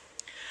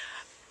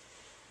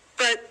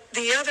 But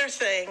the other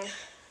thing,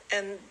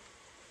 and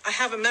I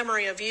have a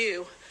memory of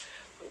you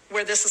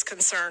where this is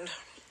concerned,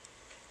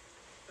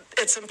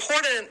 it's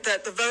important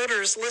that the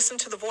voters listen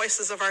to the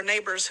voices of our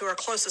neighbors who are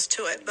closest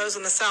to it, those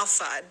on the south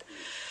side.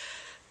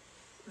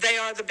 They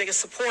are the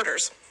biggest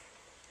supporters.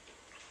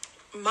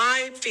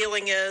 My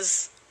feeling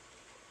is,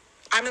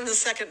 I'm in the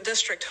 2nd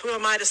District. Who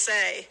am I to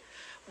say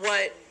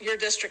what your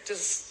district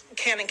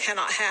can and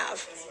cannot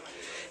have?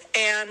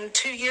 And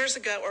 2 years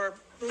ago,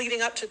 or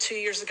leading up to 2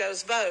 years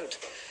ago's vote,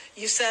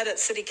 you said at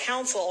City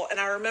Council, and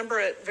I remember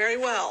it very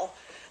well,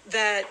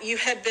 that you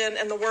had been,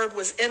 and the word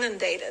was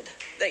inundated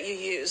that you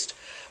used,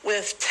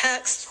 with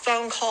text,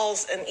 phone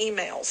calls, and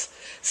emails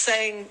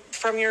saying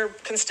from your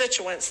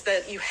constituents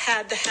that you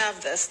had to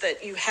have this,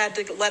 that you had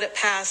to let it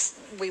pass,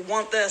 we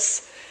want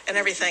this, and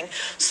everything.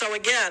 So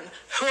again,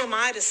 who am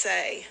I to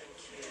say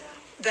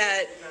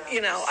that,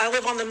 I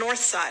live on the north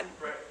side,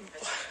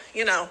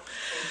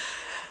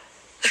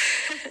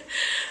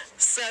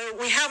 So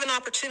we have an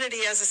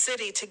opportunity as a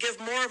city to give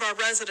more of our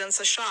residents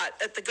a shot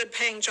at the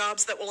good-paying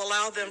jobs that will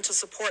allow them to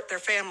support their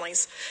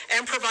families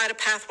and provide a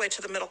pathway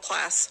to the middle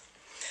class.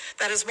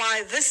 That is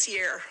why this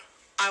year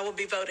I will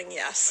be voting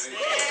yes.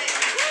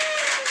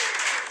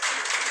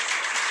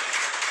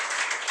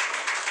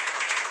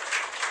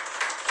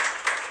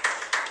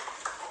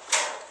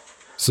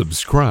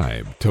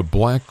 Subscribe to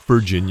Black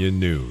Virginia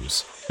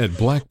News at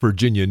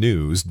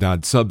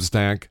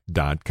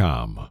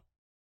blackvirginianews.substack.com.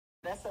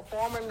 That's a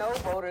former no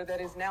voter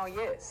that is now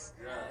yes.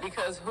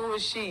 Because who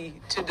is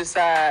she to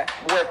decide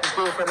what is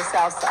good for the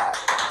South Side?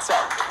 So,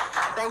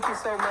 thank you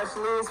so much,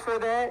 Liz, for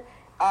that.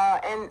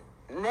 And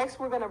next,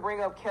 we're going to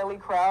bring up Kelly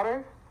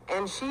Crowder,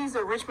 and she's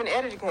a Richmond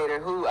educator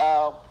who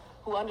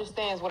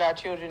understands what our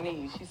children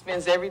need. She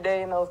spends every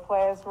day in those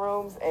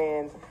classrooms,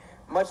 and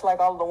much like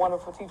all the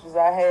wonderful teachers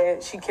I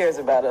had, she cares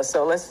about us.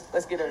 So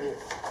let's get her here.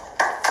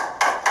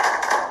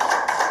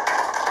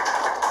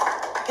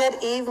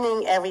 Good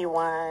evening,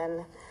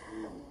 everyone.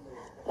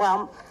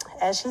 Well,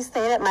 as she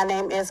stated, my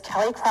name is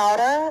Kelly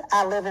Crowder.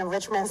 I live in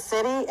Richmond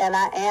City, and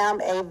I am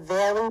a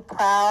very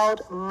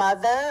proud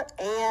mother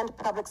and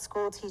public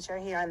school teacher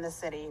here in the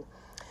city.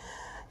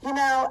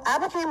 I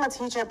became a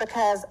teacher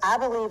because I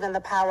believe in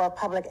the power of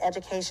public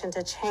education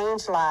to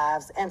change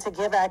lives and to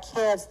give our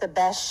kids the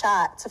best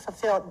shot to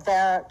fulfill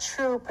their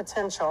true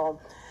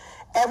potential.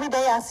 Every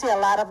day I see a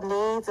lot of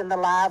needs in the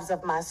lives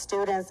of my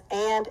students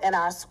and in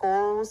our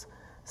schools.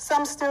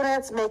 Some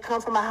students may come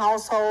from a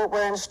household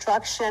where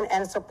instruction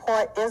and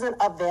support isn't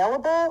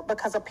available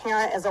because a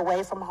parent is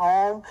away from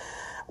home,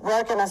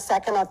 working a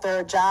second or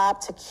third job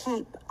to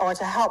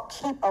help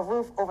keep a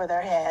roof over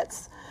their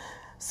heads.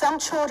 Some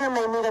children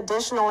may need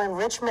additional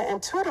enrichment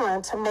and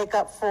tutoring to make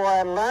up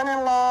for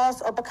learning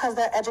loss or because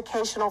their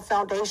educational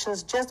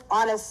foundations just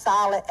aren't as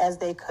solid as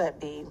they could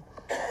be.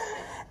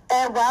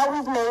 And while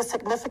we've made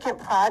significant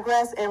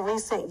progress in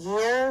recent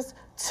years,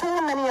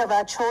 too many of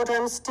our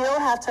children still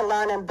have to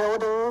learn in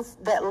buildings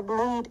that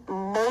need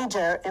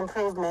major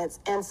improvements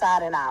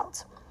inside and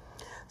out.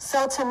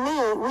 So to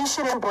me, we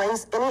should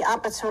embrace any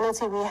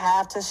opportunity we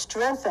have to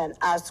strengthen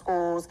our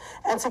schools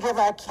and to give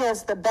our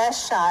kids the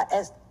best shot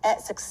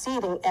at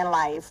succeeding in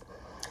life.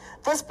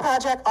 This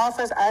project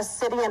offers our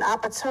city an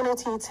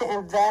opportunity to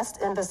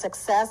invest in the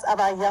success of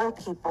our young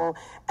people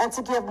and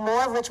to give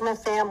more Richmond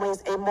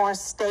families a more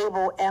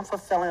stable and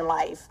fulfilling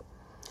life.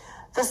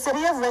 The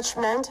city of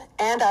Richmond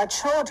and our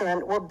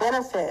children will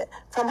benefit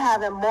from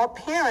having more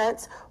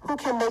parents who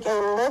can make a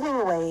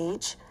living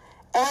wage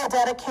and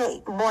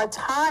dedicate more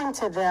time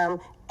to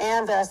them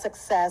and their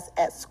success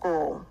at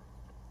school.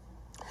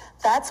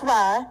 That's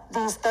why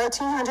these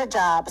 1,300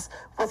 jobs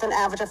with an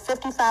average of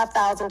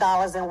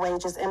 $55,000 in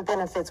wages and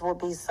benefits will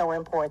be so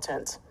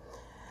important.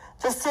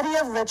 The city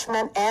of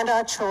Richmond and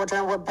our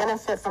children will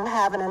benefit from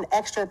having an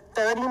extra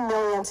 $30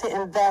 million to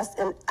invest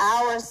in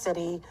our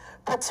city,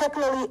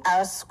 particularly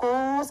our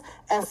schools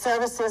and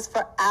services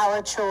for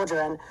our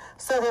children,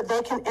 so that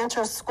they can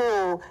enter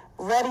school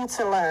ready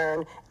to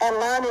learn and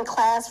learn in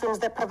classrooms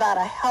that provide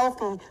a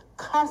healthy,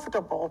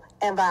 comfortable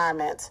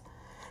environment.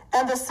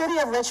 And the city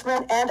of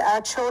Richmond and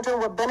our children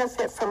will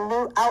benefit from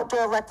new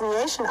outdoor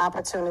recreation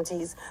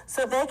opportunities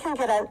so they can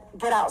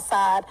get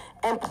outside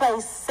and play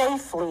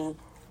safely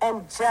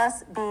and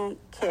just be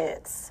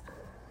kids.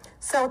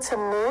 So to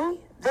me,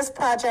 this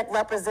project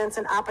represents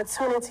an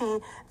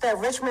opportunity that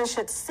Richmond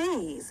should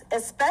seize,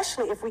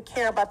 especially if we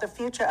care about the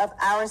future of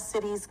our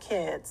city's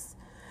kids.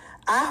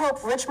 I hope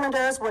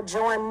Richmonders will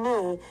join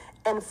me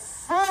in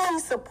fully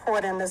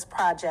supporting this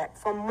project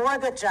for more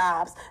good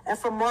jobs and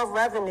for more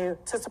revenue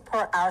to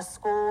support our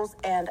schools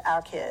and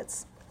our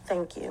kids.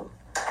 Thank you.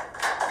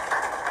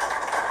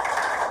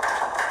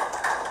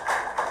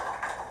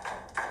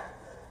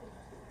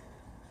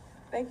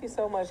 Thank you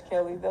so much,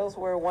 Kelly. Those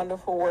were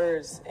wonderful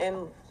words.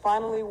 And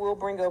finally, we'll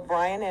bring up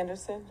Brian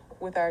Anderson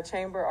with our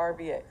Chamber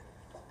RVA.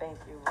 Thank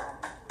you, Brian.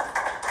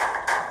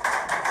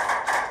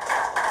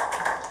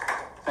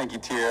 Thank you,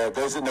 Tia.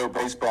 Those that know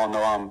baseball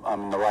know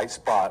I'm in the right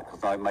spot,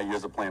 because my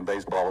years of playing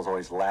baseball, I was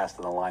always last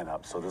in the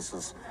lineup. So this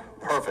is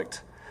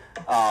perfect.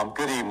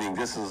 Good evening.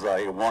 This is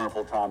a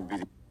wonderful time to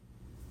be.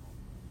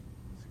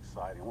 It's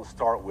exciting. We'll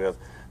start with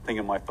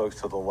thanking my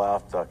folks to the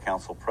left,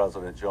 Council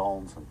President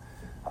Jones and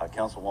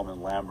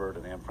Councilwoman Lambert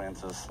and Ann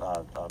Francis,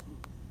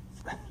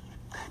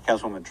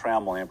 Councilwoman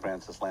Trammell and Ann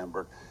Francis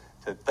Lambert,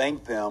 to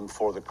thank them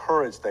for the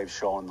courage they've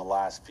shown in the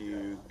last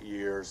few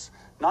years.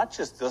 Not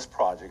just this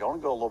project. I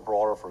want to go a little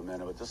broader for a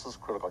minute, but this is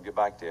critical. I'll get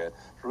back to it.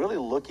 Really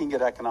looking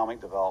at economic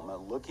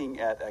development, looking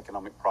at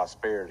economic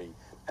prosperity,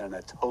 and in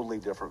a totally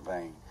different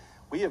vein.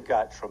 We have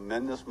got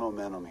tremendous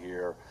momentum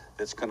here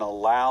that's going to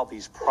allow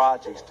these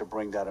projects to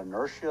bring that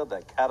inertia,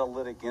 that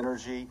catalytic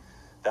energy,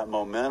 that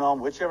momentum,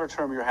 whichever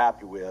term you're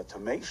happy with, to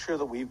make sure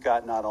that we've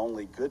got not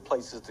only good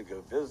places to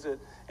go visit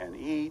and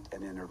eat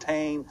and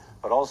entertain,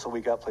 but also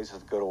we got places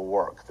to go to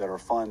work that are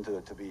fun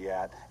to be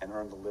at and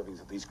earn the livings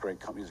that these great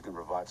companies can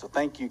provide. So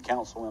thank you,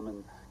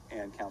 Councilwomen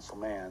and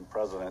Councilman,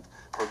 President,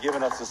 for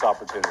giving us this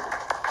opportunity.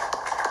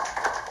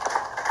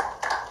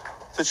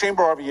 The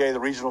Chamber RVA, the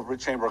Regional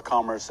Chamber of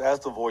Commerce,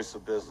 as the voice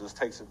of business,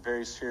 takes it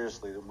very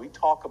seriously. When we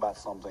talk about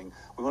something,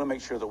 we want to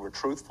make sure that we're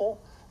truthful,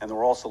 and then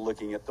we're also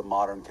looking at the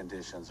modern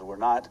conditions. And we're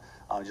not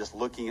just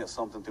looking at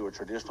something through a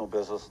traditional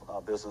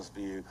business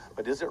view,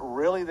 but is it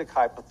really the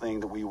type of thing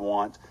that we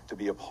want to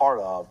be a part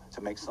of to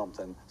make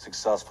something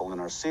successful in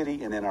our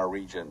city and in our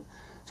region?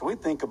 So we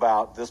think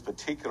about this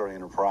particular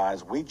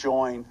enterprise. We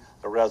join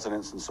the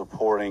residents in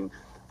supporting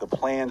the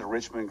planned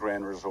Richmond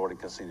Grand Resort and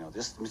Casino.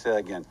 Just let me say that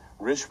again,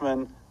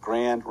 Richmond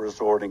Grand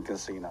Resort and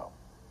Casino.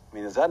 I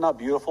mean, is that not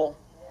beautiful?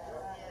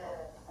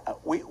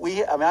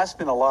 I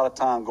spend a lot of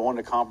time going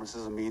to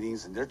conferences and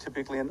meetings, and they're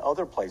typically in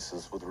other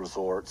places with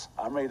resorts.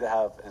 I'm ready to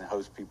have and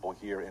host people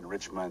here in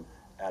Richmond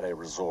at a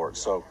resort.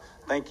 So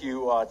thank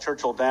you,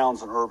 Churchill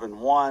Downs and Urban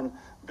One,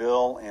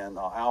 Bill and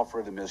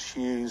Alfred and Ms.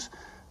 Hughes,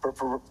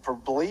 for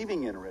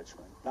believing in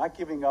Richmond, not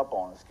giving up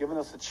on us, giving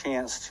us a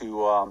chance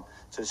to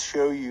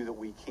show you that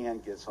we can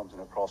get something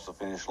across the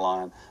finish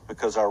line,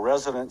 because our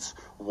residents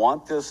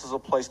want this as a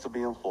place to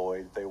be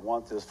employed. They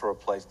want this for a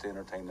place to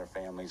entertain their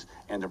families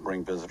and to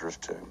bring visitors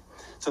to.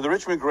 So the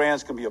Richmond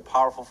Grand's can be a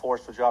powerful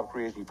force for job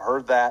creation. You've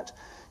heard that,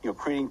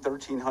 creating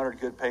 1,300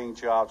 good paying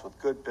jobs with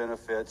good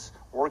benefits,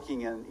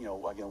 working in,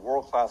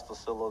 world-class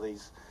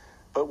facilities.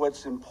 But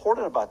what's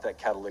important about that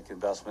catalytic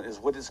investment is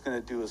what it's going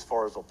to do as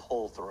far as a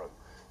pull through.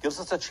 Gives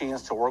us a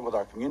chance to work with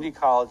our community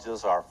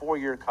colleges, our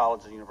four-year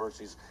colleges and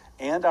universities,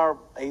 and our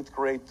 8th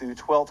grade through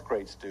 12th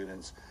grade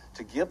students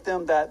to give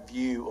them that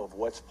view of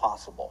what's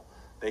possible.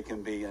 They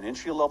can be an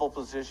entry-level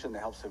position that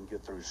helps them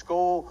get through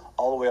school,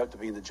 all the way up to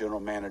being the general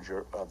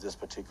manager of this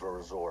particular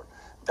resort.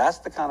 That's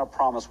the kind of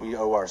promise we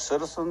owe our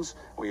citizens,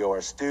 we owe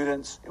our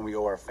students, and we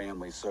owe our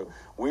families. So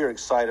we are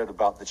excited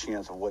about the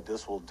chance of what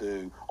this will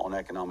do on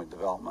economic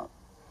development.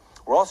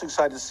 We're also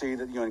excited to see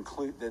that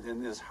include that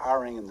in this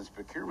hiring and this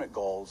procurement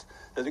goals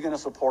that they're going to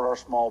support our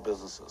small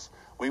businesses.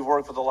 We've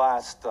worked for the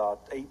last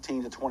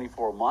 18 to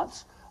 24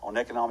 months on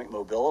economic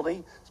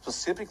mobility,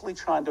 specifically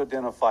trying to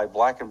identify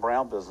Black and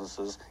brown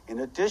businesses in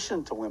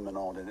addition to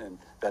women-owned and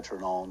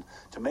veteran-owned,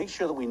 to make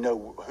sure that we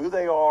know who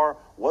they are,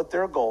 what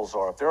their goals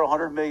are. If they're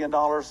 $100 million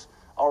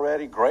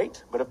already,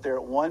 great. But if they're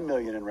at $1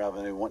 million in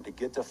revenue, want to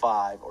get to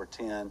 5 or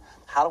 10,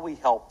 how do we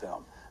help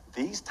them?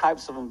 These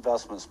types of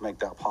investments make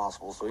that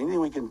possible. So anything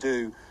we can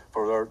do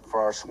for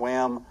our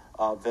SWAM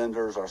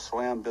vendors, our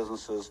SWAM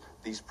businesses,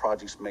 these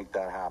projects make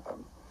that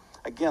happen.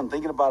 Again,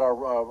 thinking about our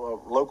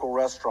local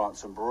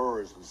restaurants and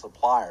brewers and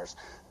suppliers,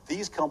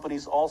 these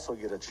companies also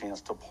get a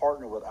chance to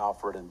partner with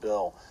Alfred and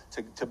Bill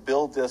to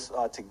build this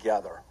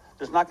together.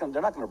 they're not going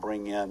to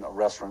bring in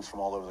restaurants from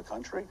all over the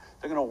country.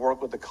 They're going to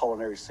work with the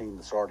culinary scene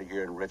that's already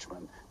here in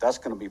Richmond. That's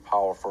going to be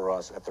powerful for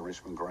us at the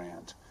Richmond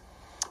Grand.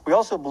 We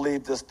also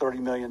believe this $30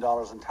 million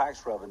in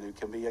tax revenue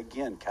can be,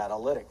 again,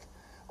 catalytic.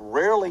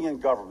 Rarely in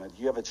government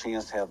do you have a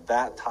chance to have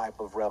that type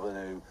of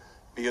revenue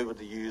be able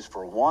to use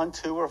for 1,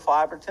 2, or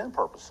 5, or 10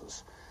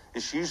 purposes.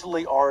 It's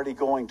usually already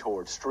going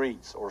towards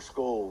streets or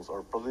schools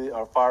or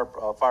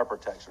fire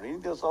protection or any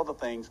of those other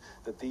things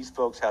that these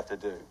folks have to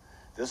do.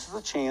 This is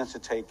a chance to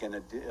take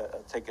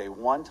a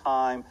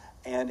one-time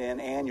and an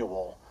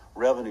annual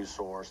revenue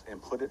source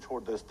and put it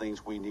toward those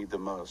things we need the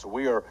most. So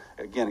we are,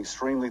 again,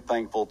 extremely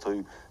thankful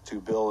to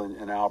Bill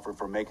and Alfred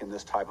for making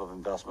this type of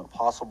investment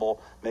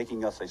possible,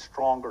 making us a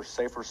stronger,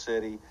 safer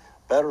city,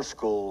 better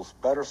schools,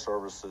 better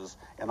services,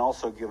 and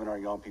also giving our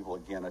young people,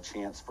 again, a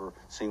chance for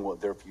seeing what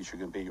their future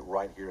can be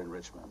right here in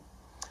Richmond.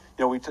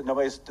 You know,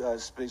 nobody's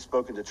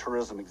spoken to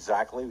tourism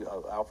exactly.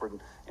 Alfred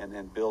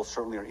and Bill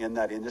certainly are in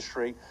that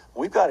industry.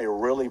 We've got a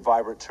really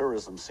vibrant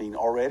tourism scene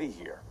already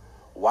here.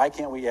 Why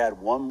can't we add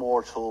one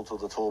more tool to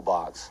the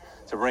toolbox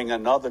to bring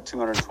another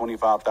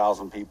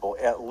 225,000 people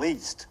at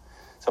least?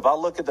 So if I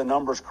look at the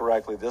numbers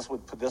correctly, this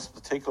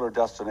particular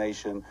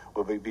destination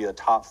would be a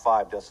top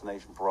 5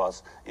 destination for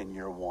us in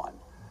year 1.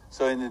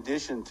 So in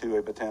addition to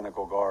a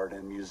botanical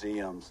garden,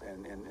 museums,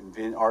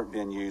 and art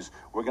venues,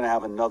 we're going to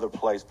have another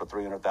place for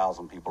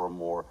 300,000 people or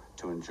more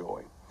to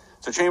enjoy.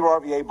 So Chamber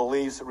RVA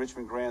believes that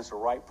Richmond Grand is the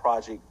right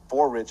project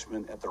for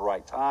Richmond at the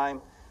right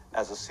time.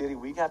 As a city,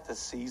 we got to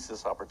seize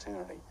this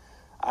opportunity.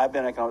 I've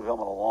been in economic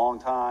development a long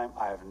time.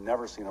 I have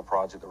never seen a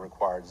project that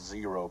required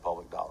 0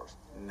 public dollars.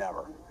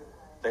 Never.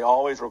 They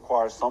always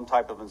require some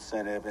type of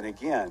incentive. And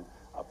again,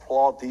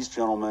 applaud these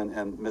gentlemen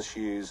and Ms.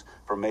 Hughes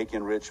for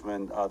making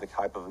Richmond the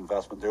type of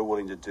investment they're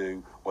willing to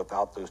do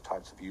without those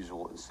types of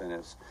usual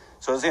incentives.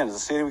 So again, as a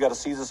city, we've got to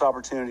seize this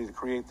opportunity to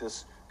create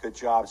this good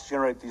jobs,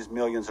 generate these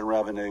millions in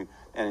revenue,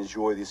 and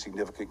enjoy these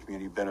significant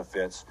community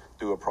benefits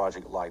through a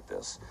project like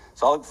this.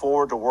 So I look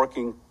forward to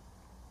working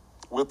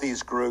with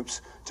these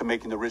groups to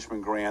making the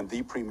Richmond Grand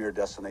the premier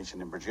destination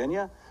in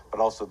Virginia, but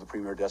also the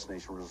premier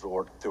destination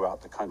resort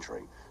throughout the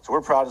country. So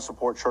we're proud to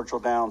support Churchill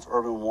Downs,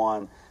 Urban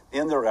One,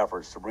 in their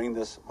efforts to bring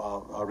this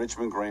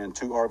Richmond Grand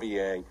to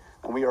RVA,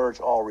 and we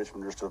urge all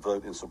Richmonders to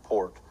vote in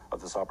support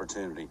of this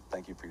opportunity.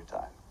 Thank you for your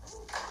time.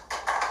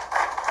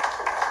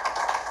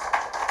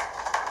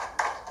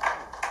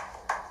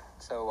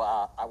 So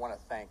I want to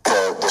thank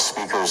the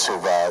speakers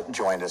who've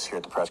joined us here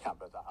at the press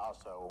conference.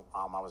 Also,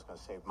 I was going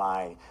to say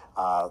my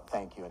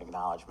thank you and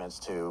acknowledgments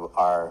to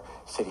our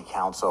city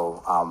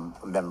council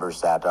members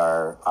that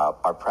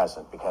are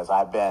present, because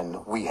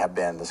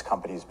this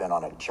company's been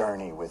on a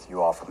journey with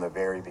you all from the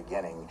very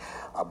beginning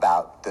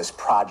about this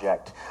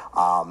project,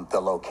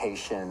 the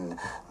location,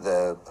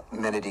 the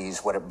amenities,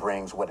 what it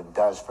brings, what it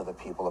does for the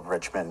people of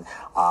Richmond,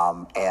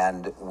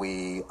 and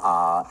we've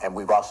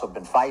also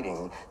been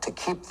fighting to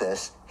keep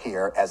this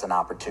here as an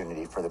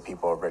opportunity for the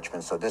people of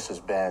Richmond. So this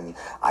has been,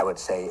 I would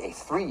say, a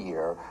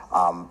 3-year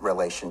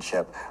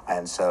relationship.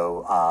 And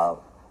so,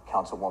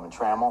 Councilwoman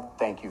Trammell,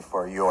 thank you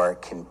for your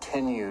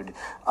continued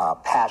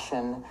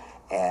passion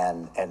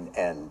and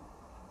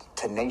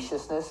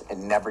tenaciousness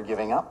and never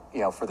giving up,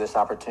 for this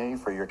opportunity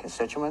for your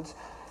constituents.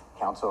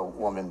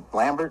 Councilwoman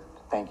Lambert,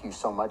 thank you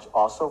so much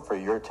also for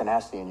your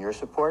tenacity and your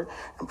support.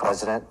 And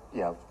President,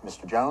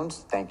 Mr.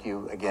 Jones, thank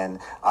you again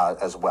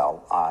as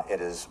well. It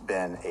has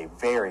been a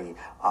very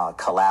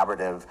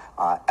collaborative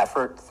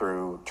effort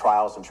through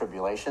trials and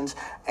tribulations.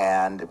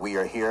 And we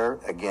are here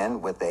again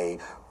with a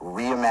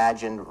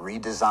reimagined,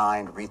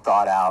 redesigned,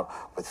 rethought out,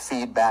 with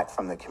feedback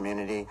from the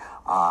community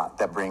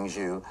that brings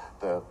you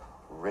the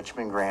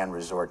Richmond Grand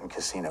Resort and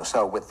Casino.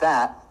 So with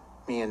that,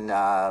 me and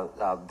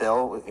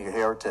Bill, you're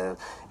here to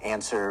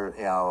answer,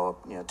 2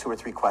 or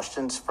 3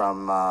 questions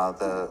from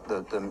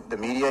the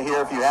media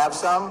here, if you have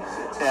some.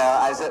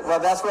 I said, well,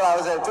 that's what I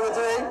was at. 2 or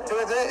 3.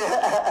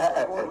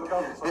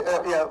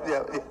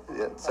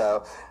 Yeah.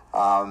 So,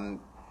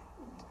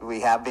 we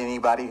have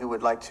anybody who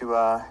would like to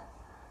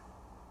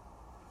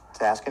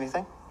ask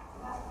anything?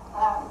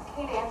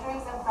 Kate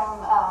Andrews, I'm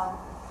from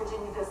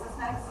Virginia Business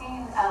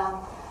Magazine.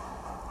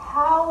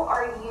 How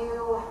are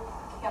you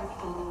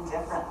campaigning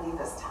differently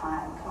this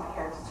time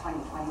compared to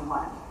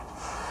 2021?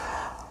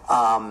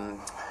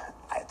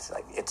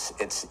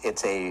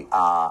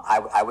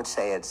 I would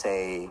say it's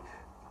a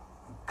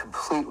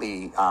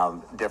completely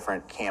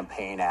different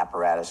campaign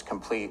apparatus,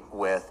 complete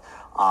with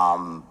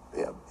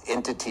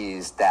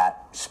entities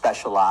that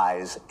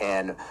specialize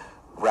in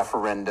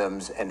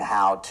referendums and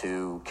how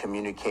to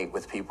communicate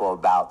with people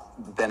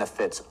about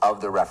benefits of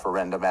the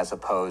referendum, as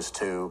opposed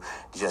to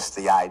just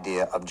the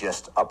idea of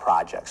just a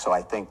project. So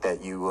I think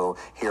that you will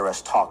hear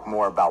us talk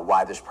more about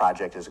why this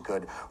project is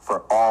good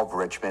for all of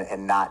Richmond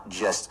and not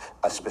just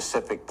a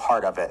specific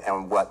part of it,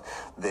 and what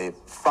the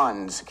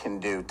funds can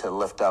do to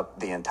lift up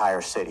the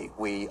entire city.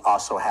 We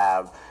also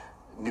have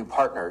new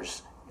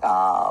partners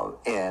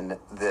in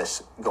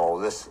this goal.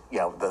 This,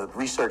 the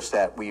research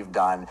that we've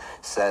done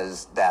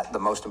says that the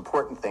most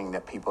important thing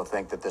that people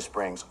think that this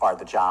brings are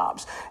the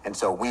jobs. And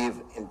so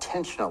we've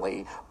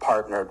intentionally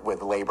partnered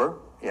with labor.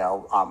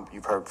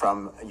 You've heard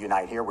from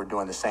Unite here. We're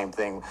doing the same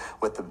thing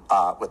with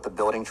the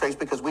building trades,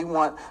 because we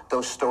want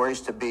those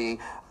stories to be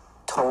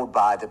told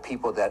by the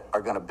people that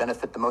are going to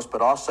benefit the most,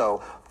 but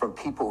also from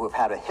people who have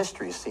had a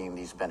history of seeing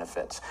these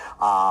benefits.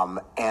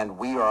 And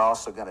we are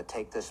also going to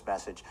take this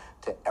message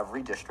to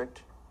every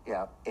district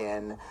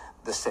in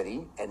the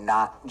city, and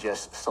not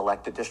just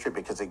select a district,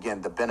 because again,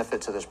 the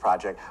benefits of this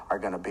project are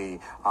going to be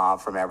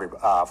for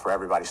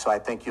everybody. So I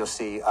think you'll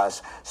see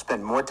us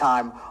spend more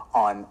time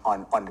on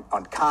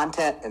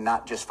content and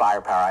not just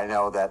firepower. I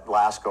know that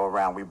last go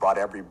around we bought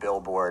every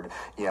billboard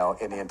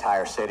in the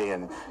entire city,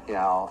 and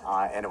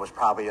and it was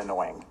probably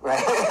annoying,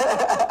 right?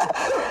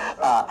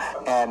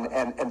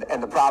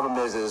 And the problem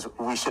is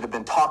we should have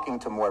been talking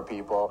to more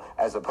people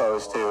as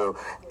opposed to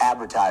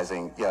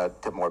advertising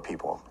to more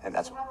people, and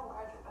that's.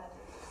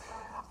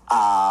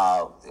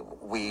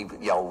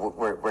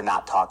 We're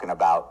not talking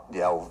about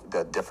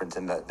the difference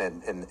in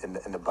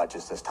the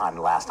budgets this time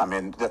and last time.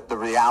 And the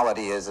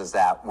reality is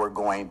that we're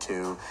going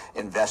to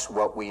invest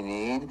what we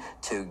need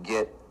to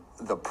get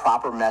the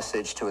proper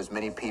message to as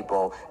many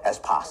people as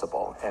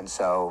possible. And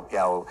so,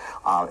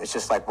 it's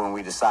just like when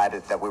we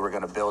decided that we were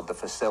going to build the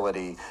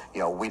facility,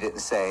 we didn't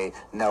say,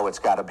 no, it's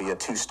got to be a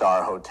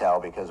 2-star hotel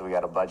because we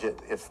got a budget.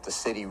 If the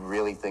city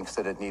really thinks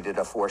that it needed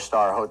a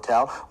 4-star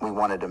hotel, we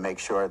wanted to make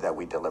sure that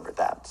we delivered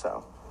that.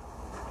 So.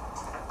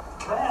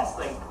 Can I ask,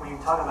 when you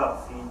talk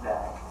about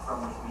feedback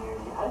from the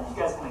community, how did you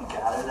guys kind of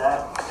gather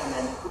that? And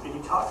then did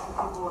you talk to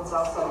people in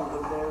Southside who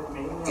live there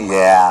mainly?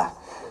 Yeah.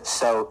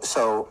 So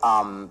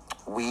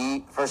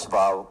we, first of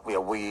all,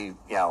 we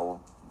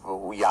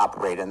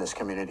operate in this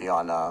community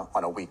on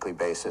a weekly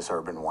basis.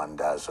 Urban One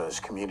does. So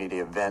there's community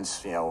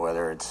events,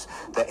 whether it's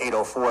the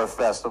 804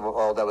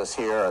 festival that was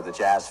here or the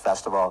jazz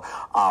festival.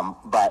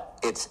 But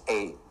it's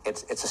a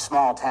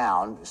small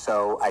town,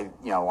 so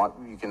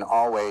you can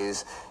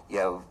always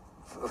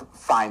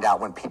find out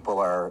when people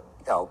are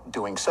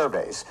doing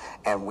surveys,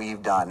 and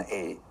we've done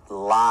a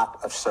lot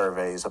of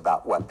surveys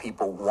about what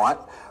people want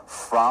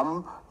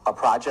from a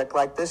project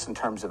like this in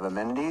terms of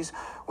amenities.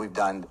 We've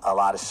done a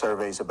lot of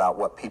surveys about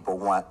what people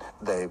want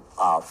the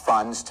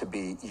funds to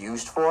be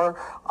used for,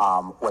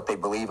 what they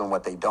believe and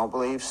what they don't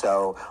believe.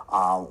 So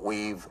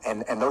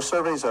and those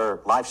surveys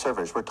are live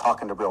surveys. We're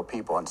talking to real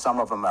people, and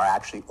some of them are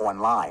actually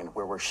online,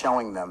 where we're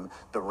showing them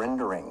the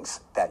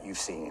renderings that you've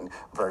seen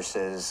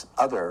versus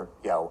other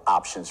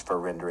options for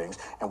renderings,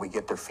 and we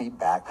get their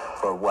feedback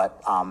for what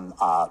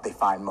they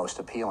find most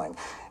appealing.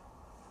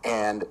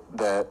 And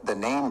the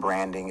name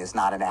branding is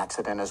not an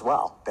accident as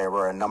well. There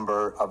were a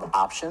number of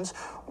options.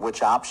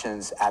 Which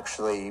options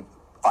actually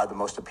are the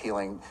most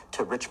appealing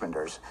to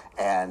Richmonders?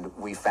 And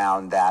we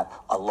found that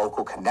a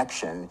local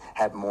connection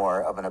had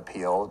more of an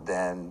appeal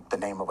than the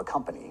name of a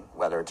company,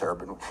 whether it's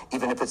Urban,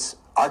 even if it's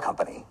our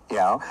company,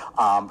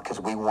 because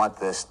we want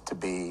this to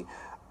be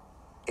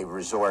a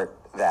resort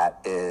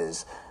that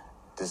is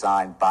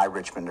designed by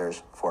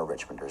Richmonders for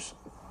Richmonders.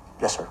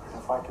 Yes, sir.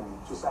 If I can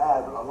just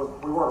add,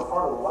 we weren't a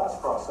part of the last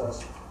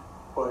process,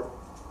 but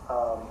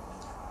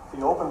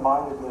the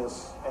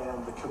open-mindedness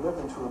and the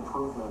commitment to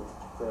improvement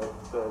that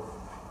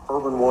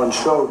Urban One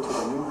showed to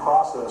the new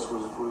process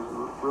was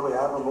really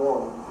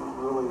admirable and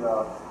really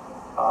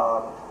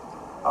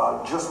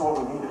just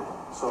what we needed.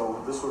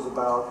 So this was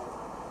about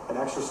an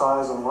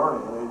exercise in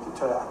learning.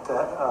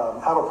 To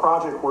have a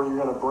project where you're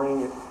going to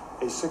bring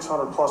a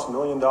 $600+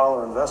 million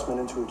investment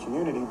into a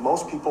community,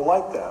 most people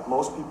like that.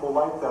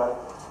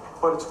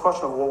 But it's a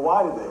question of, well,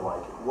 why do they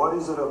like it? What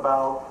is it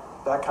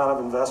about that kind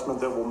of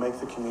investment that will make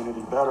the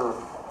community better?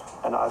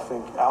 And I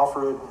think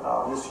Alfred,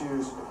 Ms.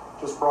 Hughes,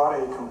 just brought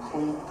a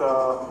complete,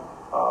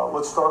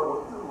 let's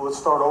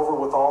start over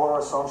with all our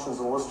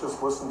assumptions, and let's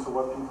just listen to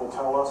what people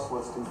tell us.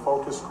 Let's do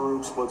focus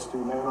groups. Let's do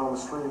man on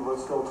the street.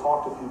 Let's go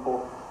talk to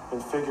people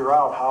and figure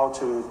out how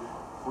to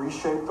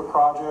reshape the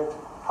project,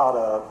 how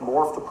to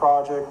morph the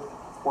project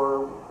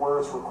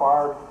where it's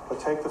required, but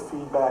take the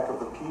feedback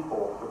of the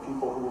people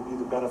who will be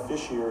the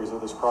beneficiaries of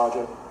this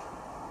project,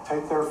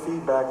 take their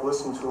feedback,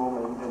 listen to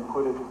them, and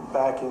put it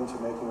back into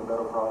making a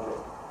better project.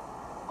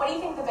 What do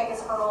you think the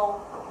biggest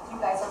hurdle you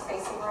guys are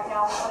facing right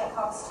now when it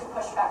comes to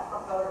pushback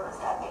from voters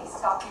that may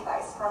stop you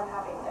guys from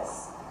having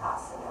this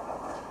pass in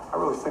November? I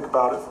really think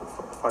about it,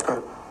 if I could,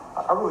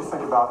 I really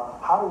think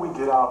about how do we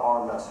get out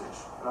our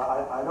message. And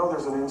I know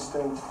there's an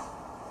instinct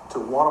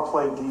to want to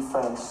play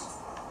defense,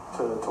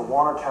 to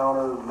want to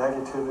counter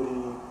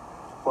negativity,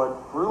 but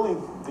really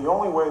the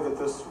only way that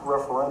this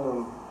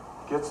referendum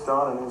gets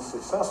done and is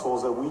successful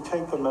is that we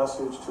take the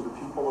message to the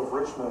people of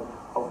Richmond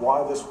of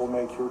why this will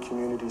make your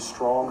community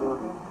stronger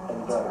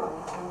and better.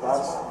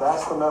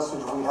 That's the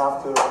message we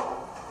have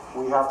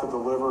to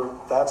deliver.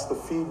 That's the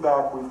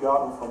feedback we've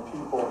gotten from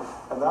people,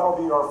 and that'll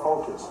be our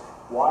focus.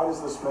 Why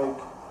does this make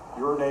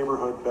your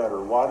neighborhood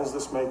better? Why does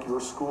this make your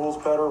schools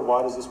better?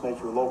 Why does this make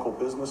your local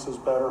businesses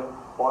better?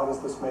 Why does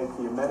this make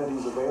the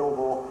amenities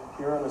available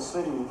here in the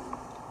city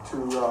to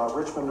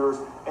Richmonders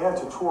and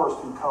to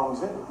tourists who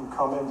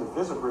come in to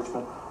visit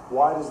Richmond?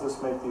 Why does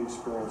this make the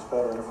experience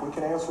better? And if we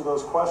can answer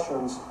those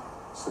questions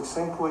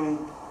succinctly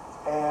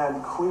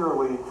and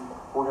clearly,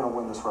 we're going to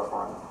win this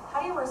referendum.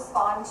 How do you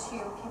respond to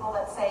people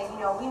that say,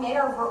 we made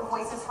our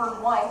voices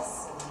heard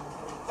once,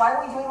 why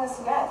are we doing this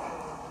again?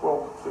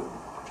 Well,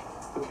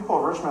 the people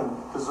of Richmond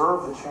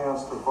deserve the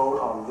chance to vote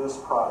on this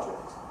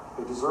project.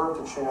 They deserve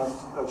a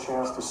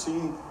chance to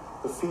see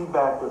the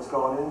feedback that's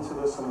gone into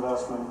this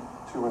investment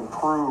to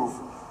improve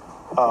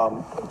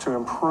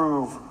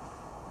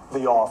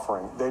the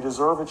offering. They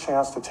deserve a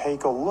chance to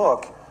take a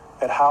look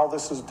at how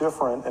this is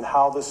different and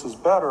how this is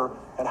better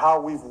and how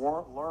we've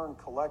learned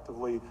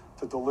collectively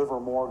to deliver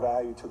more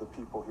value to the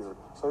people here.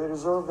 So they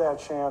deserve that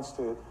chance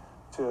to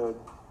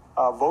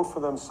vote for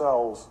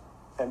themselves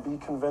and be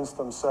convinced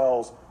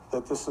themselves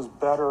that this is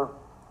better,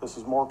 this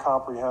is more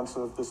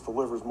comprehensive, this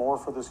delivers more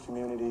for this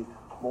community,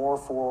 more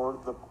for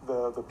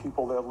the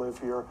people that live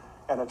here,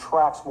 and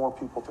attracts more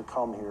people to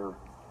come here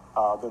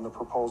than the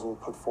proposal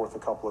put forth a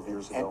couple of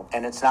years ago.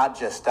 And it's not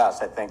just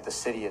us. I think the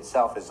city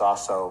itself is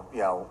also,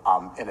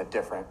 in a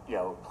different,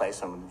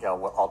 place and,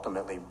 will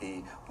ultimately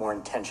be more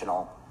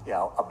intentional,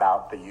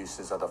 about the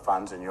uses of the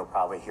funds, and you'll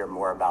probably hear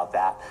more about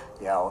that,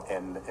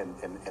 in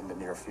the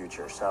near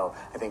future. So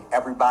I think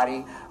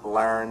everybody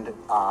learned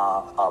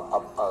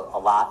a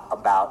lot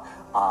about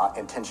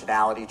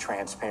intentionality,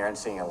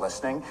 transparency, and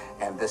listening.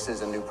 And this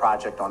is a new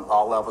project on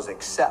all levels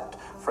except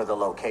for the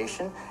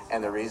location.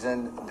 And the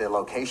reason the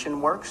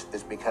location works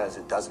is because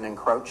it doesn't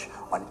encroach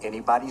on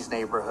anybody's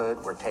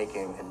neighborhood. We're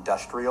taking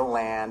industrial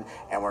land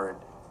and we're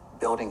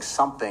building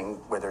something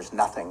where there's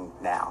nothing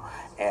now,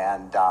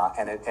 and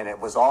it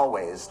was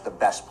always the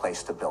best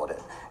place to build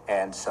it.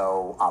 And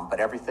so,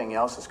 but everything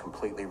else is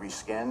completely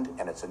reskinned,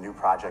 and it's a new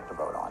project to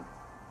vote on.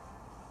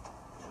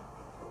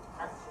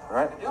 All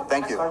right.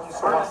 Thank you.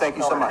 Thank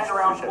you so much.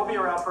 We'll be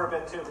around for a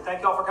bit too. But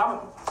thank you all for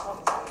coming.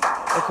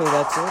 Okay,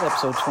 that's it.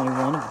 Episode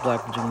 21 of the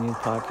Black Virginia News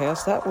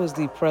Podcast. That was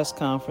the press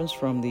conference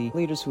from the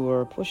leaders who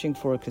are pushing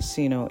for a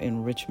casino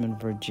in Richmond,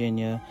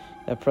 Virginia.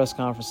 That press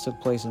conference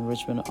took place in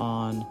Richmond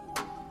on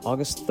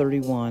August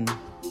 31,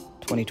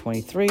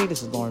 2023.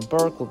 This is Lauren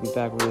Burke. We'll be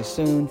back really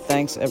soon.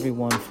 Thanks,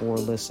 everyone, for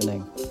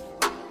listening.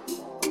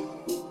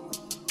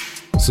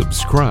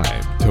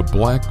 Subscribe to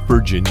Black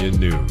Virginia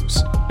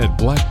News at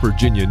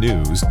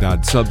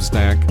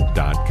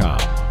blackvirginianews.substack.com.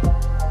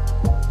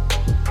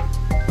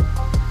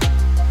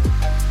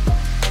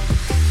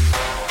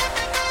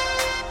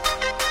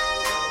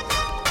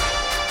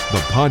 The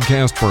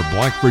podcast for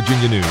Black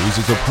Virginia News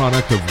is a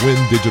product of Win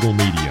Digital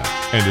Media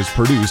and is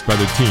produced by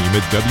the team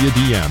at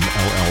WDM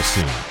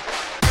LLC.